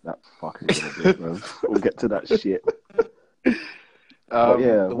get to that. That fucking bit, bro. We'll get to that shit.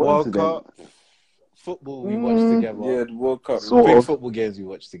 Yeah, the World Cup, football we watched together. Yeah, the World Cup. Big football games we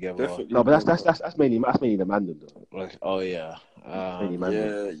watched together. Definitely. No, but that's mainly the Mandem though. Oh yeah. Yeah.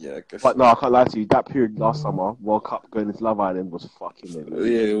 I guess. But no, I can't lie to you. That period last summer, World Cup going into Love Island was fucking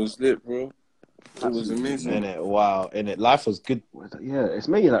lit. Yeah, it was lit, bro. It was amazing. Innit? Wow. Innit? Life was good. Yeah, it's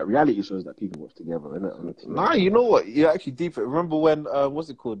mainly like reality shows that people watch together, innit? On the TV. Nah, you know what? You're actually deep. Remember when what's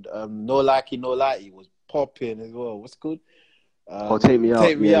it called? No Likey, No Lighty was popping as well. What's it called? Take Me Out.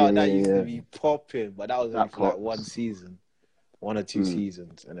 Take Me Out. That used to be popping, but that was only for like one season, 1 or 2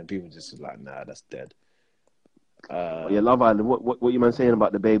 seasons, and then people just was like, nah, that's dead. Love Island. What you man saying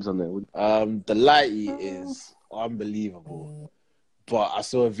about the babes on there? The Lighty is unbelievable, but I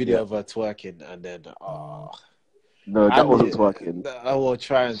saw a video of her twerking, and then no, that wasn't twerking. I was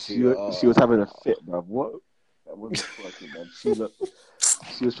trying to. She was having a fit, bruv. What? That wasn't twerking, man.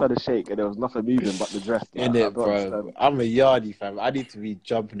 She was trying to shake, and there was nothing moving but the dress. In it, bro. I'm a yardie, fam. I need to be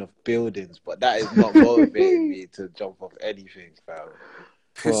jumping off buildings, but that is not motivating me to jump off anything, fam.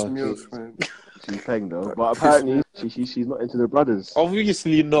 Piss me off, man. She's paying though, but apparently she's not into the brothers.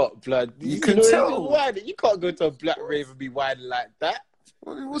 Obviously not, blood. You can tell. You can't go to a black rave and be whining like that.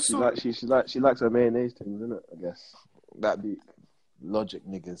 She likes her mayonnaise things, isn't it? I guess That be logic,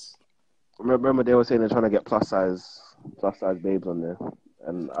 niggas. Remember they were saying they're trying to get plus size babes on there,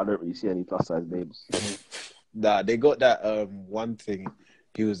 and I don't really see any plus size babes. Nah, they got that one thing.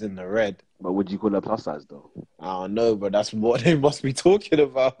 He was in the red. But would you call her plus size though? I don't know, but that's what they must be talking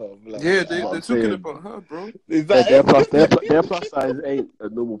about. Like, yeah, they're talking about her, bro. Is that their plus size ain't a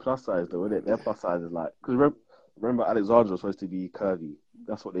normal plus size though, isn't it? Their plus size is like, because remember Alexandra was supposed to be curvy.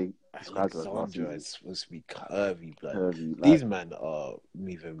 That's what they described her as. Alexandra is supposed to be curvy, blood. Curvy, like, these men are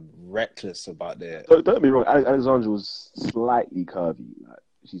even reckless about their. Don't get me wrong. Alexandra was slightly curvy. Like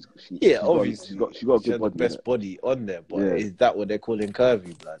Obviously, she got a good body. The best body on there, but yeah. Is that what they're calling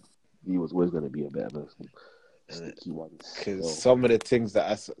curvy, blood? He was always going to be a better person. sticky ones. Because some of the things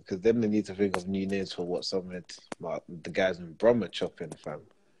that because then they need to think of new names for what some of the guys in Brum are chopping, fam.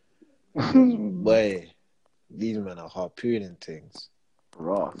 Boy, these men are harpooning things.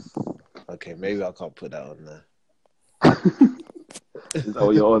 Ross. Okay, maybe I can't put that on there. Is that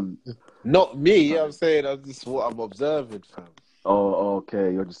what you're on? Not me, you know what I'm saying? That's just what I'm observing, fam. Oh,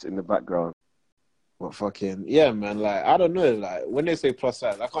 okay. You're just in the background. What fucking yeah, man. Like I don't know. Like when they say plus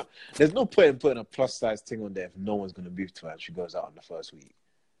size, I can't. There's no point in putting a plus size thing on there if no one's gonna move to her and she goes out on the first week.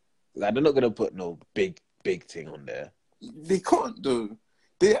 Like they're not gonna put no big thing on there. They can't though.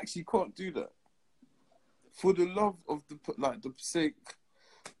 They actually can't do that. For the love of the the sake,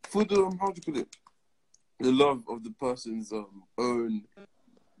 for the how do you put it? The love of the person's own,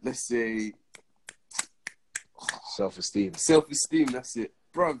 let's say, Self-esteem. That's it,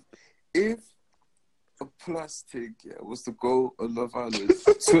 bruv. If a plastic was to go on Love Island,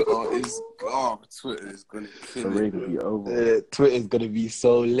 Twitter is gonna kill it. Be over. Twitter's gonna be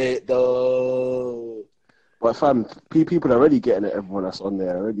so lit though. But fam, people are already getting it. Everyone that's on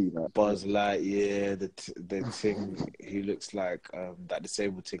there already. Like Buzz Lightyear, the thing he looks like that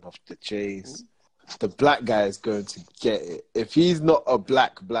disabled thing off the chase. The black guy is going to get it. If he's not a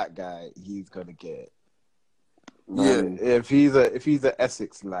black guy, he's gonna get it. Man, Yeah, if he's a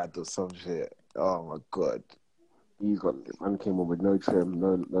Essex lad or some shit. Oh my god. he's got man came on with no trim,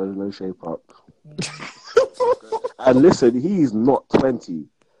 no shape up. And listen, he's not 20.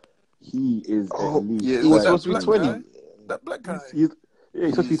 He is at least. He was supposed to be 20. That black guy. He's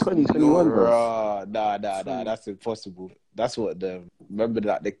supposed to be 20, 21, bro. Nah, that's impossible. That's what remember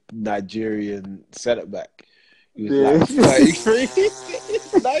that the Nigerian centre back. He was like 33.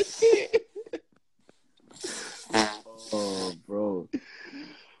 Nice shit. Oh, bro.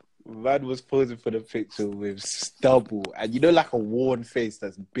 Man was posing for the picture with stubble and like a worn face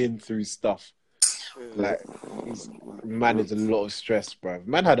that's been through stuff. Like he's managed a lot of stress, bro.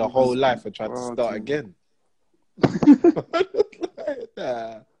 Man had a whole life and tried to start again.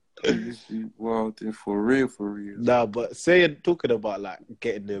 Nah. Wow, for real. Nah, but talking about like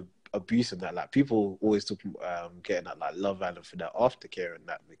getting the abuse and that, like people always talk getting that like Love Island for that aftercare and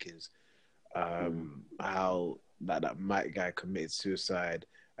that because how that Mike guy committed suicide.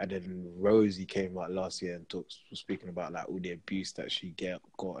 And then Rosie came out last year and was speaking about like all the abuse that she got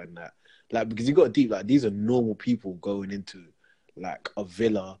and that. Like, because you got deep, like these are normal people going into like a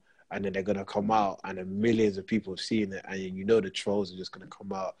villa and then they're going to come out and then millions of people have seen it. And the trolls are just going to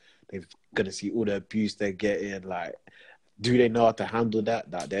come out. They're going to see all the abuse they're getting. Like, do they know how to handle that?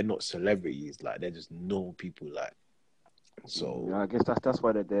 That they're not celebrities. Like, they're just normal people. Like, so. Yeah, I guess that's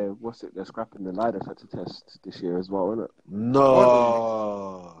why they're scrapping the lie detector test this year as well, isn't it?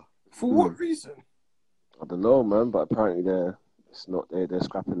 No. For what reason? I don't know, man, but apparently they're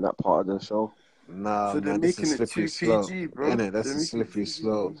scrapping that part of the show. Nah, so they're man, making it's a it slippery too slope. PG, bro. Innit? That's a slippery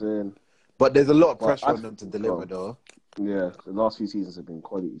slope. Saying, but there's a lot of pressure on them to deliver, though. Yeah, the last few seasons have been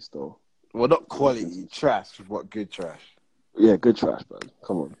quality still. Well, not quality, trash. What good trash? Yeah, good trash, man.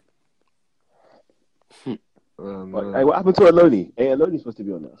 Come on. No. Hey, what happened to Aloni? Hey, Aloni's supposed to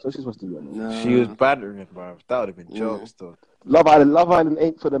be on that. So she's supposed to be on that. Nah. She was bantering, bro. That would have been jokes, though. Love Island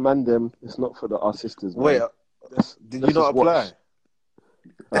ain't for the man them. It's not for our sisters. Man. Wait, did you not apply?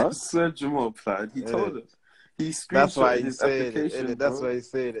 Huh? Sir Jamal applied. He told us. He That's why screenshot he his said application. it. That's why he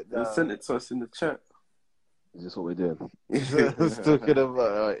said it. And sent it to us in the chat. Is this what we're doing? I was talking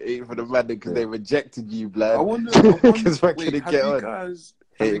about ain't for the man because they rejected you, blood. I wonder Because we're wait, gonna have get you on. guys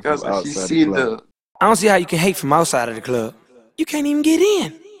Hate actually from outside seen the club. the... I don't see how you can hate from outside of the club. You can't even get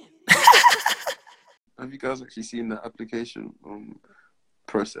in. Have you guys actually seen the application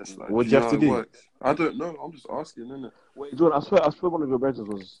process? Like, What do you have to do? Works? I don't know. I'm just asking, innit? Wait, Jordan, I swear one of your brothers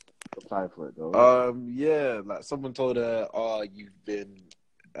was applying for it though. Yeah, like someone told her, you've been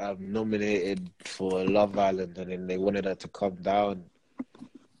nominated for Love Island, and then they wanted her to come down.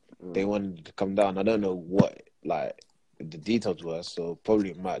 They wanted to come down. I don't know what like the details were, so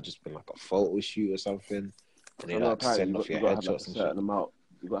probably it might have just been like a photo shoot or something. And they like send off your headshots and shit.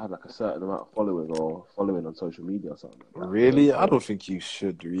 You got to have like a certain amount of following on social media or something. Really? I don't think you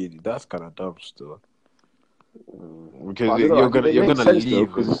should. Really, that's kind of dumb still. Because you're gonna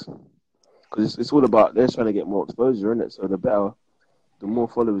leave because it's all about they're trying to get more exposure, isn't it? So the more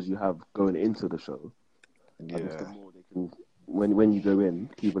followers you have going into the show, I guess the more they can. When you go in,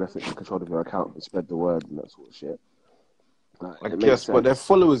 people have control of your account and spread the word and that sort of shit. Like, I guess, but their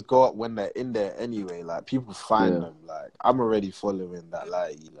followers go up when they're in there anyway. Like people find them. Like I'm already following that.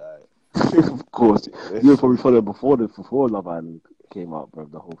 Like of course, you were probably following before Love Island came out, bro.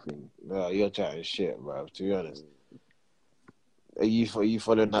 The whole thing. No, you're chatting shit, bro. To be honest, are you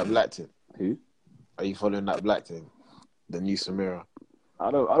following that black team? Who? Are you following that black thing? The new Samira?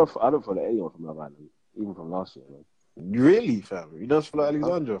 I don't follow anyone from Love Island, even from last year, man. Really, fam? You don't follow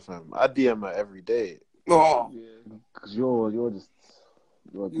Alexandra, fam? I DM her every day. Oh, because you're just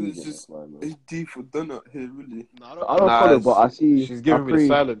it's deep for done out here, really. No, I don't follow, but I see. She's giving me the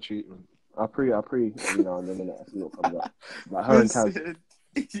silent treatment. I pre every now and then I see what comes up. Like her and Kaz.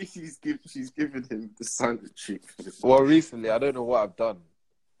 She's giving him the silent treatment. Well, recently, I don't know what I've done.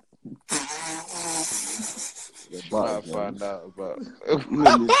 I find out about.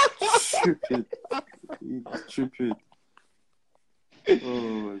 Tripping.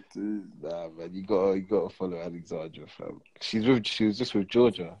 Oh, dude. Nah, man, you gotta follow Alexandra, fam. She was just with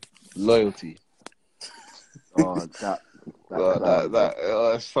Georgia. Loyalty. Oh,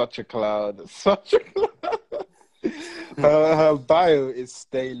 that's such a clown. Such a clown. Her bio is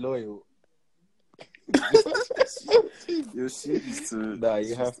stay loyal. Yo, she used to. Nah,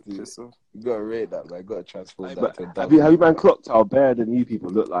 you have to. You gotta rate that, man. You gotta transform that to a have you man clocked how bare the new people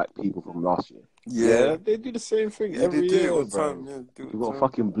look like people from last year? Yeah, they do the same thing every year, bro. You've got a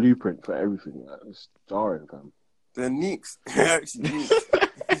fucking blueprint for everything. Like, it's jarring, fam. They're neeks. Actually, neeks.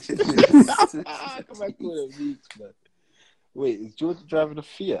 How come I call them neeks, man? Wait, is Georgia driving a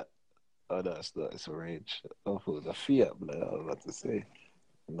Fiat? Oh, no, it's not. It's a Range. Oh, it was a Fiat, man. I was about to say.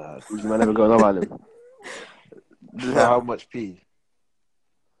 Nah. Would you man ever go on Love Island? How much P?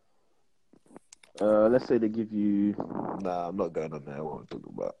 Let's say they give you. Nah, I'm not going on there. What I'm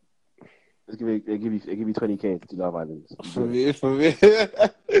talking about. They give you 20K to do Love Island. For me.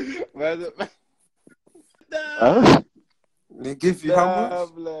 Huh? They give you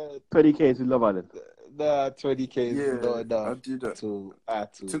how much? 20K to Love Island. Nah, 20K is not enough. I'll do that.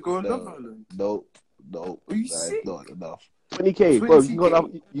 To go on Love Island? Nope. Are you sick? Not enough. 20K, bro.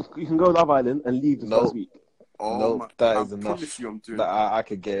 You can go Love Island and leave the first week. Oh, nope, that is enough. Promise you I'm doing I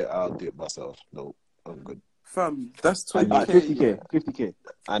could get it. I'll do it myself. Nope, I'm good. Fam, that's 20K. 50K.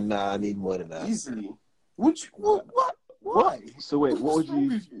 And I need more than that. Easily. What? Why? So wait, what do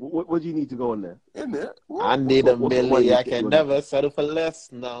you need to go on there? Innit? I need a million. I can never settle for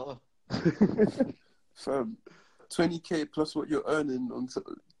less. No. Fam, 20K plus what you're earning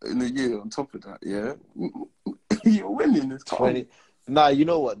in a year on top of that, yeah? You're winning. It's 20. Nah, you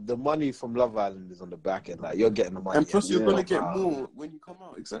know what? The money from Love Island is on the back end. Like, you're getting the money. And plus, you're going to get more when you come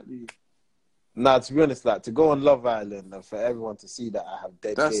out. Exactly. Nah, to be honest, like, to go on Love Island and for everyone to see that I have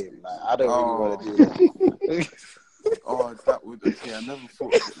dead game, like, I don't really want to do that. That would... Okay, I never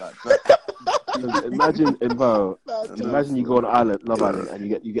thought of it like that. Imagine you go on Love Island, and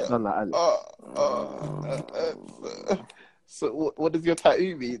you get done like Alex. So what does your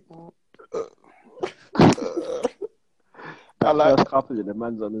tattoo mean? I like first couple and the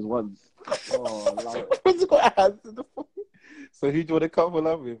man's on his ones. Oh, I love it. So who do you want to couple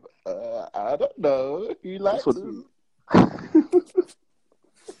up with? I don't know. Who likes it?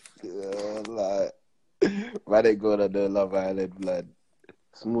 Like, why they go on the Love Island, blood?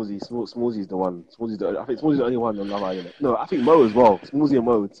 Smallzy's the one. I think Smallzy's the only one on Love Island. No, I think Mo as well. Smallzy and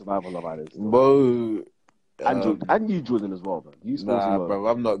Mo would survive on Love Island. Mo. And you, Jordan, as well, man. Nah, bro,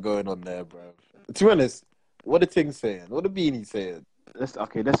 I'm not going on there, bro. To be honest, what the thing saying? What the beanie saying? Let's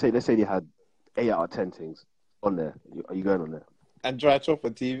say they had 8 out of 10 things on there. Are you going on there? And dry chop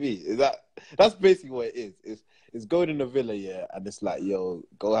on TV? That's basically what it is. It's going in a villa, yeah, and it's like, yo,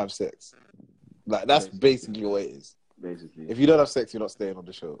 go have sex. Like, that's basically what it is. Basically. If you don't have sex, you're not staying on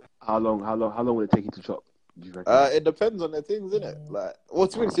the show. How long will it take you to chop? Do you reckon? It depends on the things, innit? Like, well,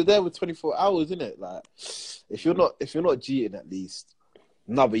 to be honest, you're there with 24 hours, innit? Like, if you're not cheating, at least.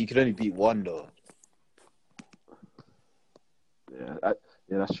 No, but you can only beat one though. Yeah,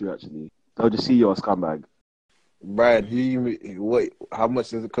 that's true. Actually, they'll just see you're a scumbag. Brian, how much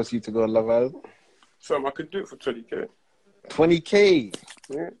does it cost you to go on Love Island? Fam, I could do it for 20K. 20K.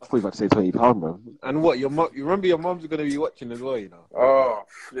 Yeah. I thought you were about to say £20, bro. And what? Your mom? You remember your mom's gonna be watching as well, you know? Oh,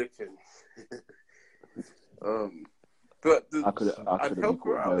 flipping. But I'd help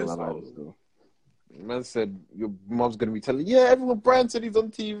her out as well. Man said your mom's gonna be telling, yeah, everyone. Brian said he's on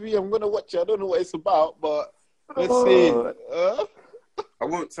TV. I'm gonna watch it. I don't know what it's about, but let's see. I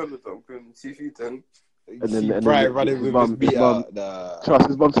won't tell her that I'm going on TV then. And then Brian running with his beat out. Trust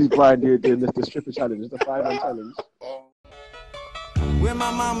his mum sees Brian doing the stripper challenge, the 5-man challenge. When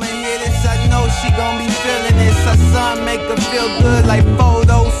my mama hear this, I know she gon' be feeling this. Her son make her feel good like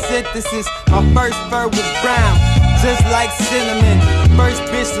photosynthesis. My first fur was brown, just like cinnamon. First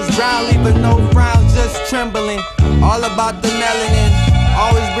bitch was brown, leaving no frown, just trembling. All about the melanin,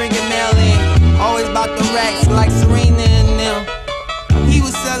 always bringing mail in. Always about the racks like Serena and them. He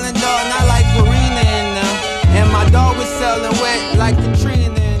was selling dog, not like Farina and them. And my dog was selling wet like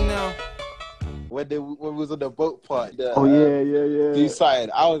Katrina and them. when we was on the boat part. Oh yeah. He started.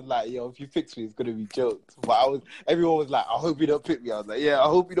 I was like, yo, if you fix me, it's gonna be jokes. But everyone was like, I hope you don't pick me. I was like, yeah, I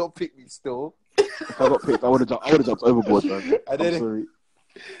hope you don't pick me still. If I got picked, I would have jumped overboard, man. I'm sorry.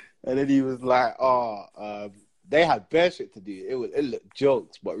 And then he was like, they had bare shit to do. It looked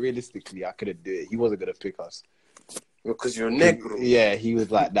jokes, but realistically, I couldn't do it. He wasn't gonna pick us. Because you're negro. Yeah, he was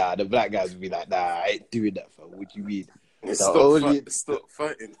like, nah. The black guys would be like, nah, I ain't doing that, fam. What you mean? Stop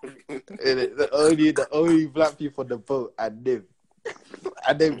fighting. the only black people on the boat and Nim.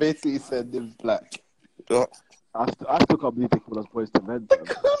 And they basically said Nim's black. I still can't believe they called us boys to men.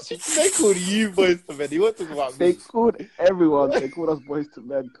 They called you boys to men. You want to talk about me? They called everyone. They called us boys to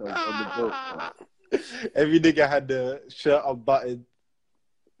men on the boat. Every nigga had the shirt unbuttoned.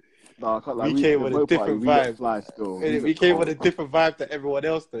 No, I can't lie. We came with a different vibe. We came with a different vibe to everyone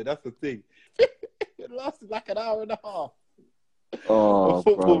else, though. That's the thing. It lasted like an hour and a half. Oh, a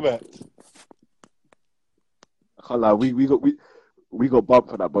football match. I can't lie. We got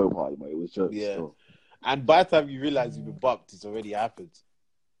bumped for that boat party, but it was just Still. And by the time you realize you've been bumped, it's already happened.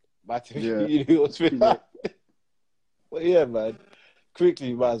 By the time you knew what's been happening. Well, yeah, man. Quickly,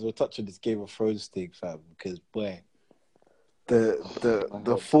 you might as well touch on this Game of Thrones thing, fam, because boy,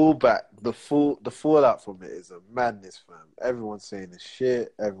 the fallout from it is a madness, fam. Everyone's saying the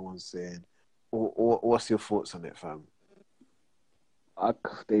shit. Everyone's saying, what's your thoughts on it, fam?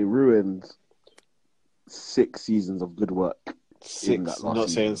 They ruined 6 seasons of good work. 6, not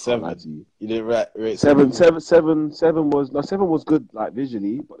saying 7. You didn't rate 7. 7 was good, like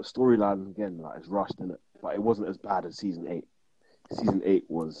visually, but the storyline again, like, is rushed in it. But it wasn't as bad as season 8. Season 8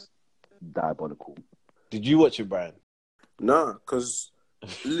 was diabolical. Did you watch it, Brian? Nah, because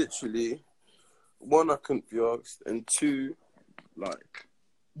literally, 1, I couldn't be asked, and 2, like,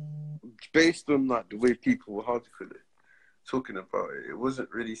 based on like the way people were talking about it, it wasn't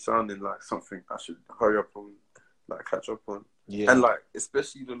really sounding like something I should hurry up on, like catch up on. Yeah. And like,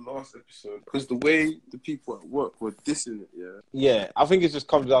 especially the last episode, because the way the people at work were dissing it, Yeah, I think it just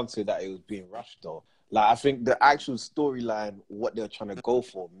comes down to that it was being rushed, though. Like, I think the actual storyline, what they were trying to go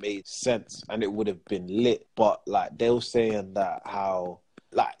for, made sense, and it would have been lit. But like, they were saying that how,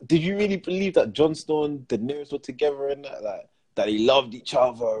 like, did you really believe that Jon Snow and Daenerys were together and that, like, that they loved each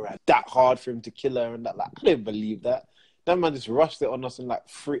other and that hard for him to kill her and that? Like, I didn't believe that. That man just rushed it on us in like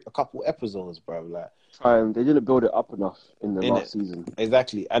a couple episodes, bro. Like, they didn't build it up enough in the last season.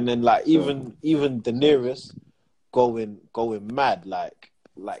 Exactly, and then like even Daenerys going mad, like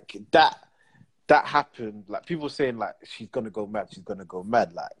that happened. Like, people saying like she's gonna go mad.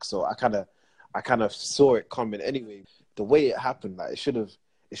 Like, so I kind of saw it coming anyway. The way it happened, like, it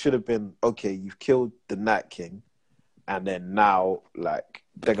should have been, okay, you've killed the Night King, and then now, like,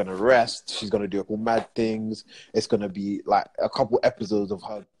 they're gonna rest. She's gonna do a couple mad things. It's gonna be like a couple episodes of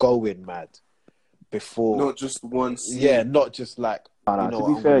her going mad before, not just one scene. Yeah, not just like,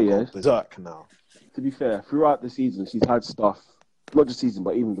 to be fair, berserk now. To be fair, throughout the season, she's had stuff. Not just season,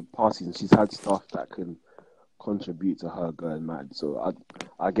 but even the past season, she's had stuff that can contribute to her going mad. So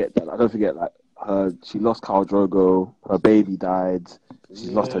I get that. I don't forget, like, she lost Khal Drogo, her baby died, she's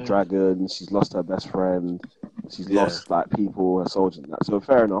lost her dragon, she's lost her best friend, she's lost like people, her soldiers and that. So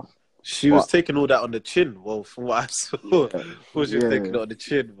fair enough. She was taking all that on the chin. Well, from what I saw, she was taking it on the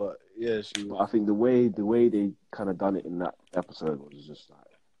chin. But yeah, she was. But I think the way they kind of done it in that episode was just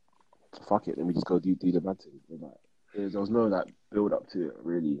like, fuck it, let me just go do the bad thing. Like, there was no like build up to it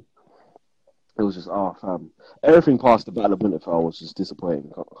really. It was just fam. Everything past the Battle of Winterfell was just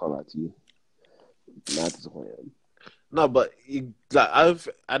disappointing. Can't lie to you. Mad disappointing. No, but and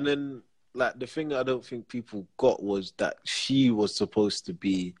then like the thing I don't think people got was that she was supposed to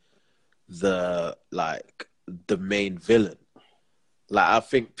be the main villain. Like, I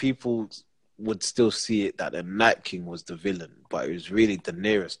think people would still see it that the Night King was the villain, but it was really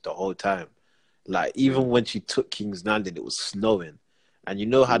Daenerys the whole time. Like, even when she took King's Landing, it was snowing. And you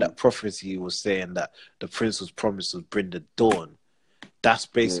know how that prophecy was saying that the prince was promised to bring the dawn. That's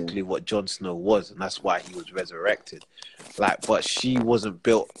basically what Jon Snow was, and that's why he was resurrected. Like, but she wasn't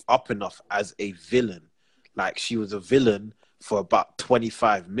built up enough as a villain. Like, she was a villain for about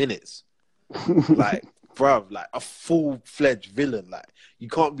 25 minutes. Like, bruv, like a full-fledged villain. Like, you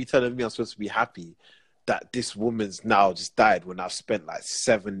can't be telling me I'm supposed to be happy that this woman's now just died when I've spent like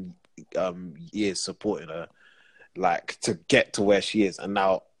 7 years supporting her, like, to get to where she is. And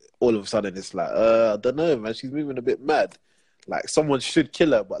now all of a sudden it's like, I don't know, man, she's moving a bit mad. Like, someone should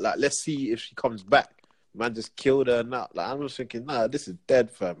kill her, but like, let's see if she comes back. Man just killed her now. Like, I'm just thinking, nah, this is dead,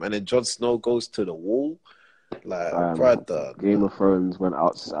 fam. And then Jon Snow goes to the wall. Like, brother. Game of Thrones went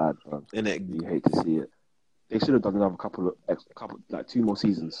outside, bro. Innit? You hate to see it. they should have done another couple like 2 more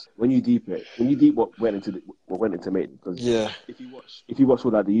seasons. When you deep what went into making, because if you watch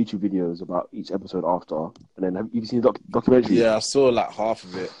all like the YouTube videos about each episode after, and then have you seen the documentary? Yeah, I saw like half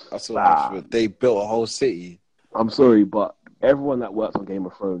of it. They built a whole city. I'm sorry, but everyone that worked on Game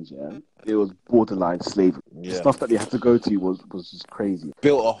of Thrones, yeah, it was borderline slavery. The stuff that they had to go to was just crazy.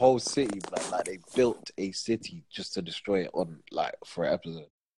 Built a whole city, like they built a city just to destroy it on like for an episode.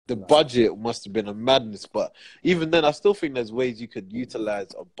 The budget must have been a madness, but even then, I still think there's ways you could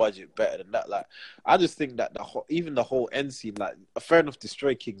utilize a budget better than that. Like, I just think that the whole end scene, like, fair enough,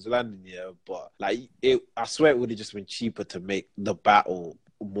 destroy King's Landing, yeah, but like, I swear it would have just been cheaper to make the battle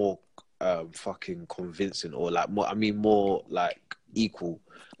more fucking convincing, or like more like equal.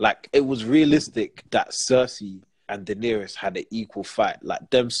 Like, it was realistic that Cersei and Daenerys had an equal fight. Like,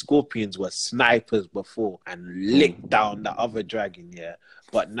 them scorpions were snipers before and licked down the other dragon, yeah.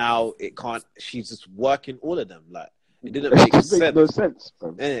 But now it can't. She's just working all of them. Like, it didn't make sense. Makes no sense,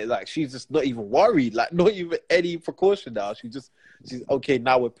 bro. And like, she's just not even worried. Like, not even any precaution now. She's okay.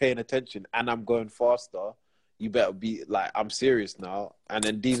 Now we're paying attention, and I'm going faster. You better be like, I'm serious now. And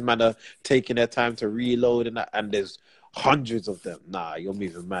then these men are taking their time to reload, and there's hundreds of them. Nah, you're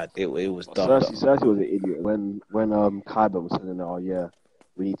moving mad. It was dumb. Cersei was an idiot when Kyber was saying, "Oh yeah,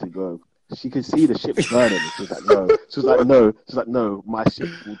 we need to go." She could see the ship burning. She was like, "No." She was like, "No, my ship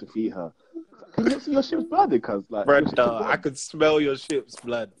will defeat her." Can you see your ship's burning? Cause like, Brenda, I could smell your ship's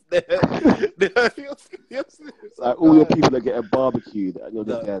blood. Like all your people are getting barbecued, and you're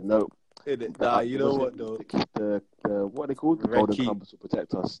just there. No. Nah, you know what though? The what are they called? The Golden Compass will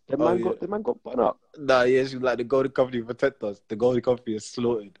protect us. The man got burned up. Nah, yeah, she's like, the Golden Company protect us. The Golden Company is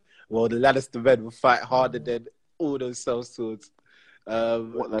slaughtered. Well, the Lannister men will fight harder than all those sellswords.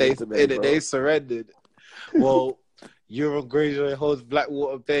 They surrendered. Well, Euron Greyjoy holds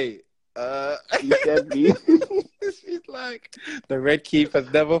Blackwater Bay. You get me? She's like, the Red Keep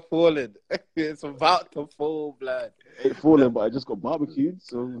has never fallen. It's about to fall, blood. Ain't fallen, but I just got barbecued.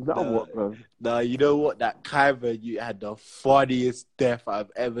 So now what, bro? Nah, you know what? That Kyber, you had the funniest death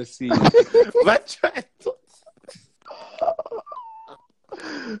I've ever seen. Man tried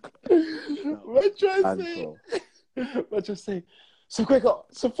to say, so Gregor,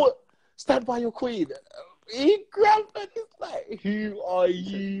 support, stand by your queen. He grabbed her. He's like, who are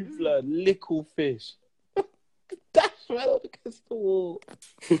you, blood? Little fish. Dash right on against the wall.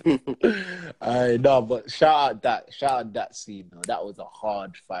 No, but shout out that scene though. That was a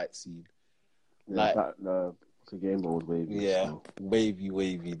hard fight scene. Yeah, like the game was wavy. Yeah, so.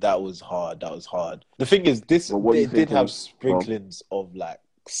 wavy. That was hard. The thing is, they did have sprinklings of like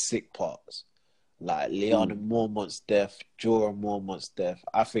sick parts. Like Lyanna Mormont's death, Jorah Mormont's death.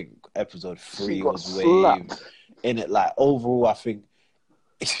 I think episode 3 was wavy. In it, like overall, I think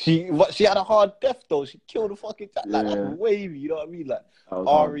she had a hard death though. She killed a fucking cat. Like that's wavy. You know what I mean? Like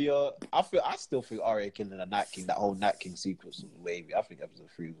Arya. I still think Arya killing the Night King. That whole Night King sequence was wavy. I think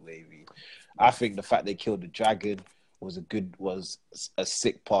episode 3 was wavy. I think the fact they killed the dragon was a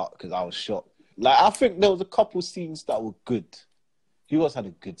sick part because I was shocked. Like I think there was a couple scenes that were good. He had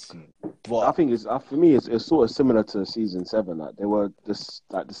a good scene. But I think for me it's sort of similar to season 7. Like they were just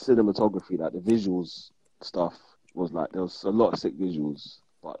like the cinematography, like the visuals stuff was like there was a lot of sick visuals,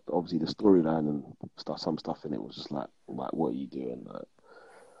 but obviously the storyline and stuff, some stuff in it was just like what are you doing? Like,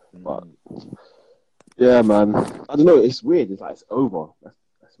 but yeah, man, I don't know. It's weird. It's like it's over.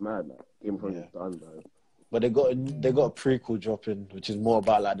 That's mad. Like Game of Thrones is done, man. But they got a prequel dropping, which is more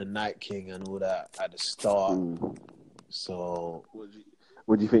about like the Night King and all that at the start. So, what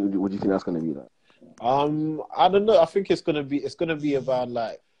do you think? What do you think that's going to be like? I don't know. I think it's gonna be about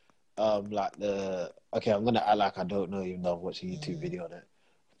like the. Okay, I'm gonna act like I don't know, even though I've watched a YouTube video on it.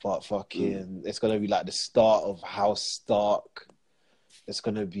 But fucking, it's gonna be like the start of House Stark. It's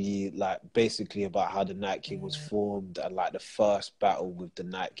gonna be like basically about how the Night King was formed and like the first battle with the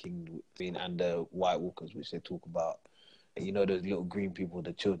Night King and the White Walkers, which they talk about. And you know those little green people,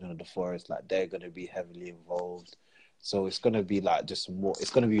 the children of the forest, like they're gonna be heavily involved. So it's going to be like just more, it's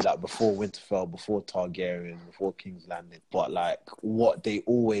going to be like before Winterfell, before Targaryen, before King's Landing. But like what they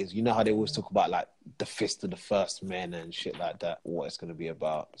always, you know how they always talk about like the Fist of the First Men and shit like that, what it's going to be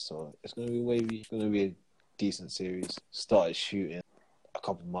about. So it's going to be wavy. It's going to be a decent series. Started shooting a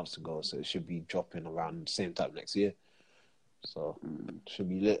couple months ago, so it should be dropping around the same time next year. So it should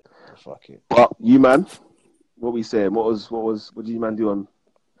be lit. Fuck it. Well, you man, what we saying? What did you man do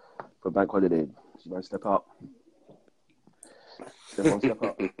for bank holiday? Did you man step up? Step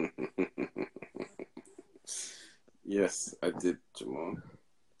up. Yes, I did, Jamal.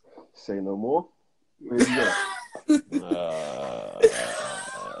 Say no more. Where did you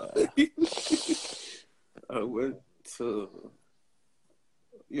go? I went to.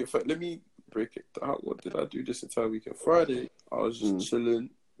 Yeah, in fact, let me break it down. What did I do this entire weekend? Friday, I was just chilling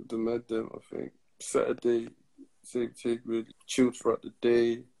with the madam, I think. Saturday, same thing, really chilled throughout the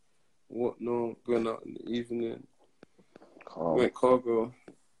day, whatnot, going out in the evening. Went cargo.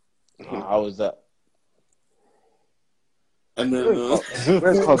 How was that? And then,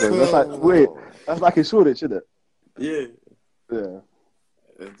 where's cargo? That's like in Shoreditch, isn't it? yeah. Yeah.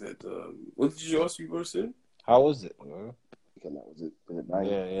 And then, what did you ask me, person? How was it, bro? Was it nice?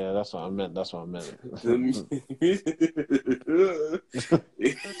 Yeah, that's what I meant.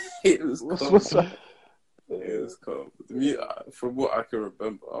 It was calm. What's that? It was calm. From what I can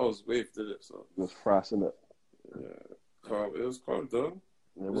remember, I was waved in it, so. It was fresh, isn't it? Yeah, calm. It was calm, though.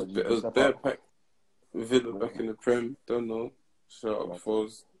 Yeah, It was bare packed. Villa back in the Prem. Don't know. Shout out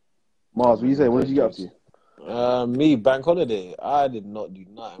Foles. Mars, what you say? What did you get up to? Me, bank holiday. I did not do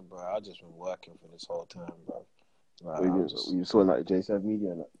nothing, bro. I just been working for this whole time, bro. Like, you saw like J7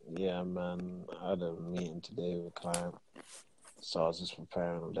 Media and that? Yeah, man. I had a meeting today with a client, so I was just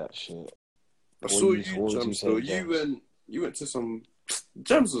preparing all that shit. I saw you, Jams, though. You went to some.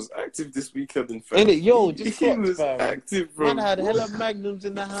 Jams was active this weekend, in fact. Innit? Yo, he was active, bro. Man had hella magnums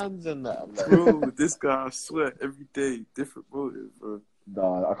in the hands and that. Bro, this guy, I swear, every day, different motive, bro.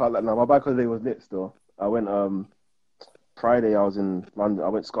 Nah, I can't. My bank holiday was lit still. I went Friday. I was in London. I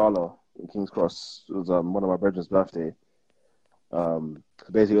went Scala in King's Cross. It was one of my brethren's birthday.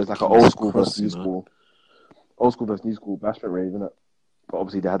 Basically, it was like an old school versus new school. Old school versus new school bashment rave, innit? But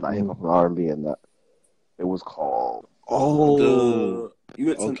obviously, they had like hip hop and R&B and that. It was called. You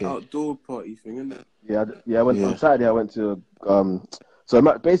went to an outdoor party thing, innit? Yeah. I went on Saturday. I went to So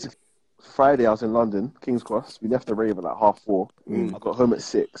basically, Friday I was in London, King's Cross. We left the rave at like 4:30. I got home at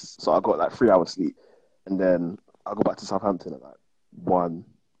 6, so I got like 3 hours sleep, and then I got back to Southampton at like 1,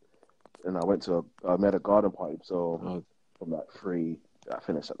 and I went to made a garden party. So from like 3, I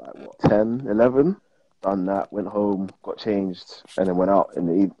finished at like 10, 11. Done that, went home, got changed, and then went out in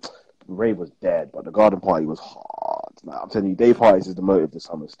the evening. The rave was dead, but the garden party was hard. Like, I'm telling you, day parties is the motive this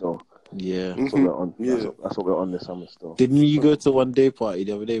summer still. Yeah, that's what we're on. That's what we're on this summer still. Didn't you go to one day party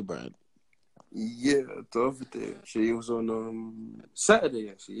the other day, Brian? Yeah, the other day actually. It was on Saturday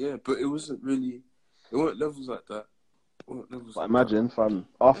actually. Yeah, but it wasn't really. It weren't levels like that. Imagine, fam.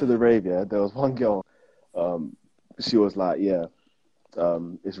 After the rave, there was one girl. She was like,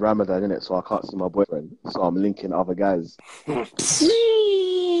 it's Ramadan, innit? So I can't see my boyfriend. So I'm linking other guys. When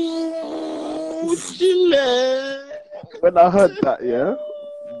I heard that,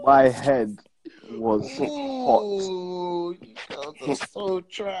 my head was hot. You guys are so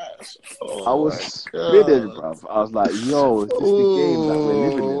trash. I was spinning, bruv. I was like, yo, is this the game that we're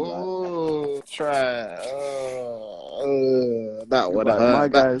living in? Like? Trash. That would hurt. My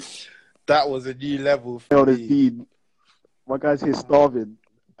guys, that was a new level for me. My guy's here starving,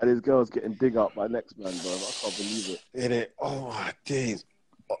 and his girl's getting dig up by next man, bro. I can't believe it. Oh my days.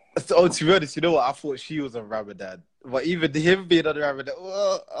 Oh, to be honest, you know what? I thought she was on Ramadan, but even him being on Ramadan,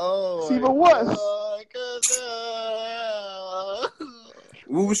 it's even worse.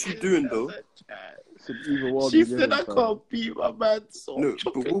 What was she doing though? She said, "I can't beat my man." So no,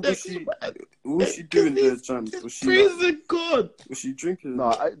 but what was she doing there, James? Was she praising God? Was she drinking?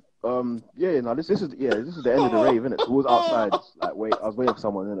 No, this is the end of the rave, innit? So we was outside, like I was waiting for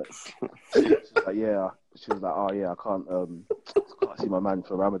someone, innit? She was like, oh yeah, I can't see my man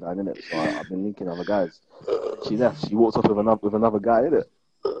for Ramadan, innit? So I've been linking other guys. She left. She walked off with another guy, innit?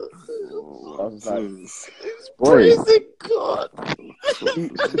 I was like, praising God.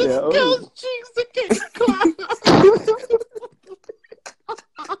 Girls' cheeks are getting clapped.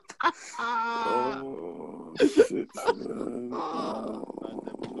 Oh shit, man.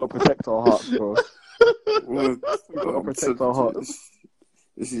 Gotta protect our hearts, bro. Gotta protect our hearts.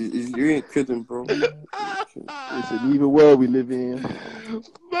 You ain't kidding, bro. It's an evil world we live in.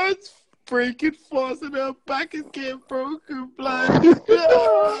 Man's breaking fast and her back is getting broken, blood.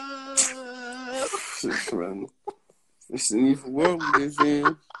 Shit, man. It's an evil world we live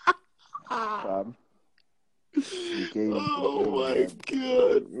in. Oh my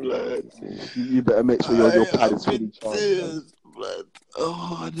God, blood. You better make sure your pad is fully charged.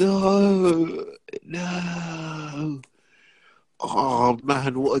 Oh no. Oh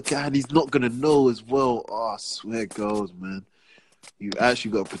man, what a guy. He's not gonna know as well. Oh, I swear goes, man. You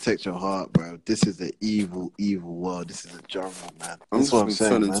actually got to protect your heart, bro. This is an evil, evil world. This is a jungle, man. That's what I'm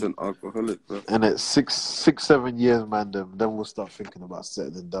saying, man. Into an alcoholic, bro. And at 6-7 years, man, then we'll start thinking about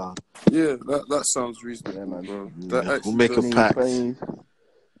settling down. Yeah, that sounds reasonable, man, bro. We'll make a pact.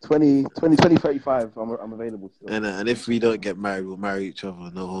 2035, I'm available still. And if we don't get married, we'll marry each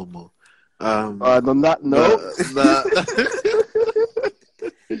other. No homo. And on that note,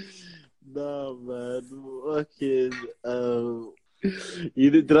 no, man. Fucking.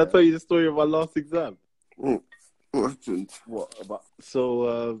 Did I tell you the story of my last exam? What happened? What about?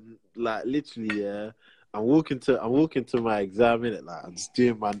 So, like, literally, yeah. I'm walking to my exam, innit? Like, I'm just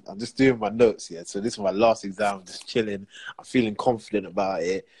doing my notes, yeah. So this is my last exam. I'm just chilling. I'm feeling confident about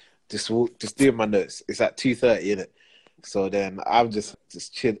it. Just doing my notes. It's at 2:30, innit? So then I'm just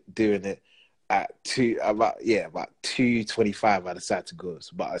chill doing it at about 2:25. I decided to go.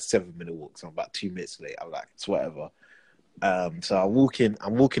 It's about a 7-minute walk, so I'm about 2 minutes late. I'm like, it's whatever. So I'm walking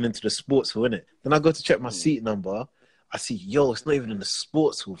into the sports hall, innit? Then I go to check my seat number. I see, it's not even in the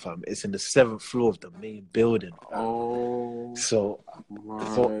sports hall, fam. It's in the 7th floor of the main building. Oh, so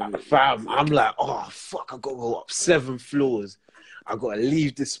fam, I'm like, oh fuck, I gotta go up 7 floors. I gotta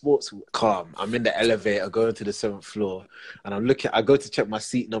leave this sports hall. Calm. I'm in the elevator, going to the 7th floor, and I go to check my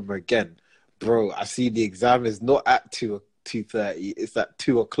seat number again. Bro, I see the exam is not at 2:30, it's at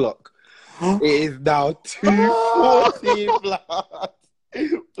 2:00. It is now 2:40, blood.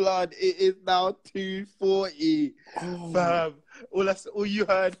 Blood, it is now 2:40. Oh. Fam, all you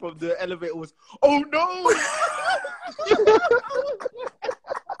heard from the elevator was, oh no!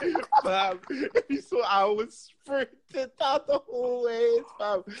 Fam, you saw I was sprinting down the hallways,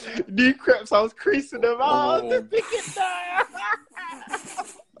 fam. New creps, I was creasing them out. The ticket there.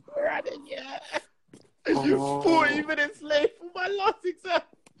 Running, yeah. 40 minutes late for my last exam.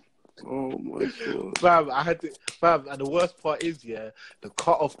 Oh my god. Fam, and the worst part is, yeah, the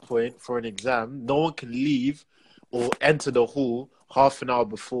cut-off point for an exam, no one can leave or enter the hall half an hour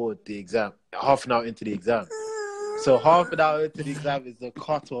before the exam, half an hour into the exam. So half an hour into the exam is the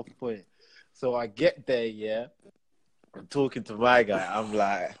cut-off point. So I get there, yeah, I'm talking to my guy, I'm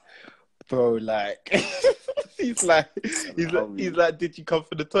like, bro, like, he's like, did you come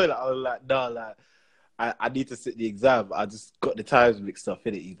for the toilet? I was like, no, like, I need to sit the exam. I just got the times mixed up,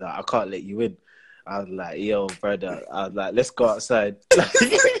 innit? He's like, I can't let you in. I was like, yo, brother. I was like, let's go outside. I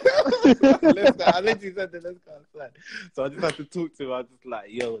literally said that, let's go outside. So I just had to talk to him. I was just like,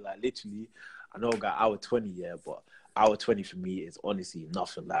 yo, like, literally, I know I got hour 20, yeah, but hour 20 for me is honestly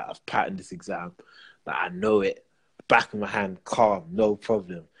nothing. Like, I've patterned this exam. Like, I know it. Back of my hand, calm, no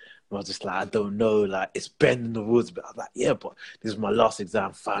problem. And I was just like, I don't know. Like, it's bending the rules a bit. I was like, yeah, but this is my last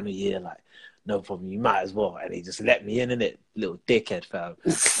exam, final year. Like, no problem, you might as well. And he just let me in, innit? Little dickhead, fam.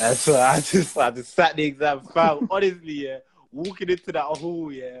 And so I just sat the exam, fam. Honestly, yeah, walking into that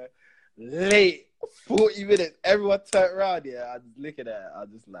hall, yeah, late, 40 minutes, everyone turned around, yeah. I just looking at it, I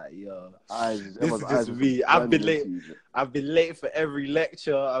just like, yo, this is just me. I've been late for every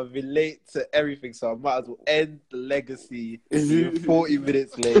lecture. I've been late to everything, so I might as well end the legacy 40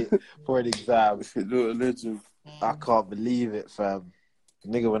 minutes late for an exam. You're a legend. I can't believe it, fam.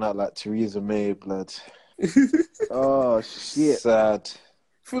 Nigga went out like Theresa May, blood. Oh, shit. Sad.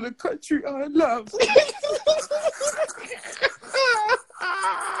 For the country I love.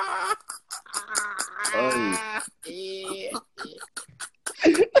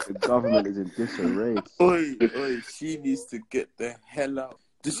 The government is in disarray. Oi, she needs to get the hell out.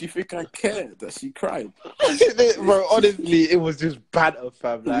 Does she think I care that she cried? Bro, honestly, it was just banter,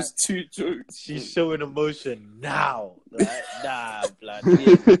 fam. Like, it was 2 jokes. She's showing emotion now. Like, nah, blood. We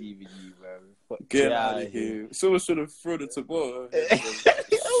ain't believing you, bro. Get out of here. Someone should have thrown it to ball.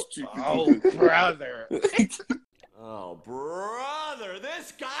 Oh, brother. Oh, brother,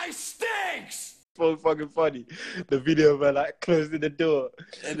 this guy stinks! So fucking funny. The video of her, like, closing the door.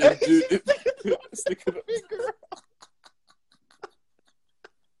 And then sticking up.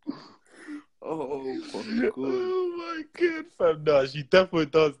 Oh my god! Oh my god, fam! No, she definitely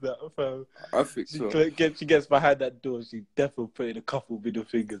does that, fam. I think so. She gets behind that door. She definitely putting a couple middle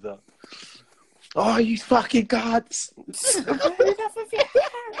fingers up. Oh, you fucking gods!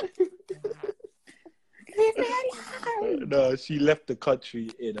 No, she left the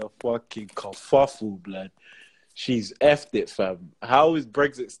country in a fucking kerfuffle, blood. She's effed it, fam. How is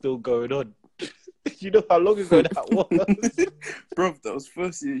Brexit still going on? You know how long ago that was? Bro, that was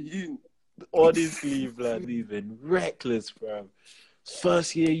first year uni. Honestly, blood, even reckless, bro.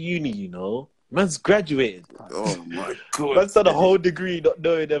 First year uni, you know. Man's graduated. Oh my god. Man's done a whole degree not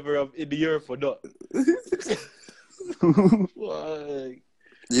knowing ever I'm in the Europe or not.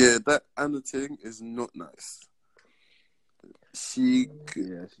 Yeah, that Anna thing is not nice.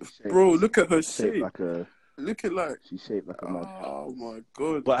 Bro, look at her shape. She's shaped like a man. Oh my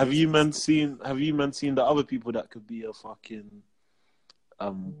god. But have you men seen the other people that could be a fucking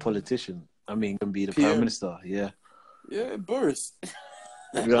politician? I mean, can be the Prime Minister, yeah. Yeah, Boris.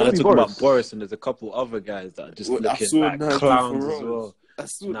 We're gonna talk about Boris, and there's a couple other guys that are just looking like clowns as well.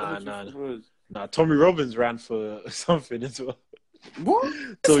 Nah. Tommy Robbins ran for something as well. What?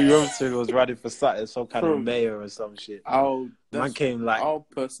 Tommy Robinson was running for some kind of mayor or some shit. Man came like. I'll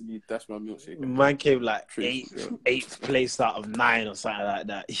personally dash my milkshake. Man came like eighth place out of 9 or something like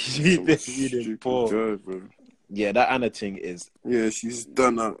that. He did poor. Yeah, that Anna thing is. Yeah, she's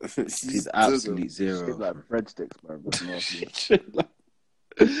done that. She's absolute zero. She's like breadsticks, man.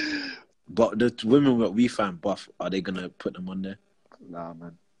 But the women that we find buff, are they gonna put them on there? Nah,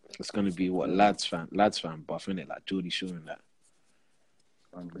 man. It's gonna be what lads fan buff, innit? Like Geordie Shaw and that.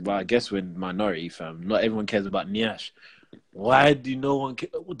 But I guess when minority fam, not everyone cares about Niash. Why do no one care?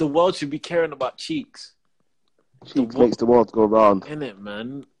 The world should be caring about cheeks. Cheeks makes the world go round. Innit,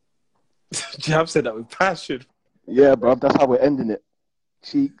 man? Jab said that with passion. Yeah, bro, that's how we're ending it.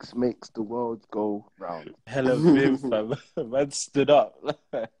 Cheeks makes the world go round. Hella vim, fam. Man stood up.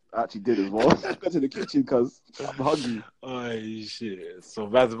 I actually did as well. Go to the kitchen because I'm hungry. Oh, shit. So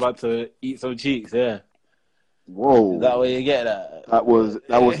man's about to eat some cheeks, yeah. Whoa. Is that where you get that? That was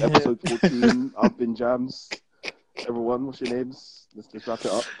episode 14. I've been Jams. Everyone, what's your names? Let's wrap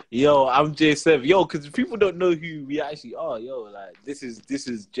it up. Yo, I'm J7. Yo, because people don't know who we actually are. Yo, like this is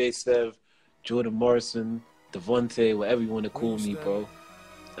J7, Jordan Morrison, Devontae, whatever you want to call me, bro.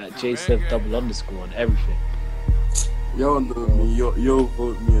 Like J7 _ on everything. Y'all know me. Y'all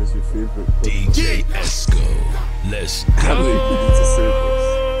vote me as your favorite. DJ Esco, let's I know you need to say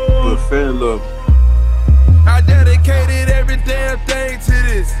this, but fair love. I dedicated every damn thing to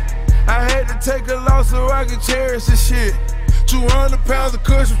this. I had to take a loss so I could cherish this shit. 200 pounds of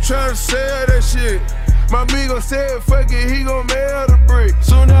cushion trying to sell that shit. My amigo said, fuck it, he gon' mail the brick.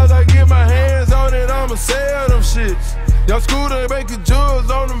 Soon as I get my hands on it, I'ma sell them shits. Y'all scooter making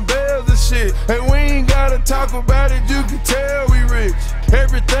jewels on them bells and shit. And we ain't gotta talk about it, you can tell we rich.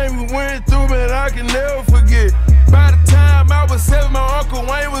 Everything we went through, man, I can never forget. By the time I was 7, my Uncle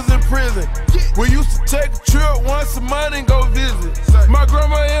Wayne was in prison. We used to take a trip once a month and go visit. My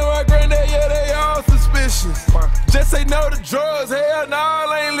grandma and my granddad, yeah, they all suspicious. Just say no to drugs, hell no,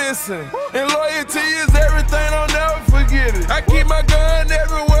 I ain't listen. And loyalty is everything, I'll never forget it. I keep my gun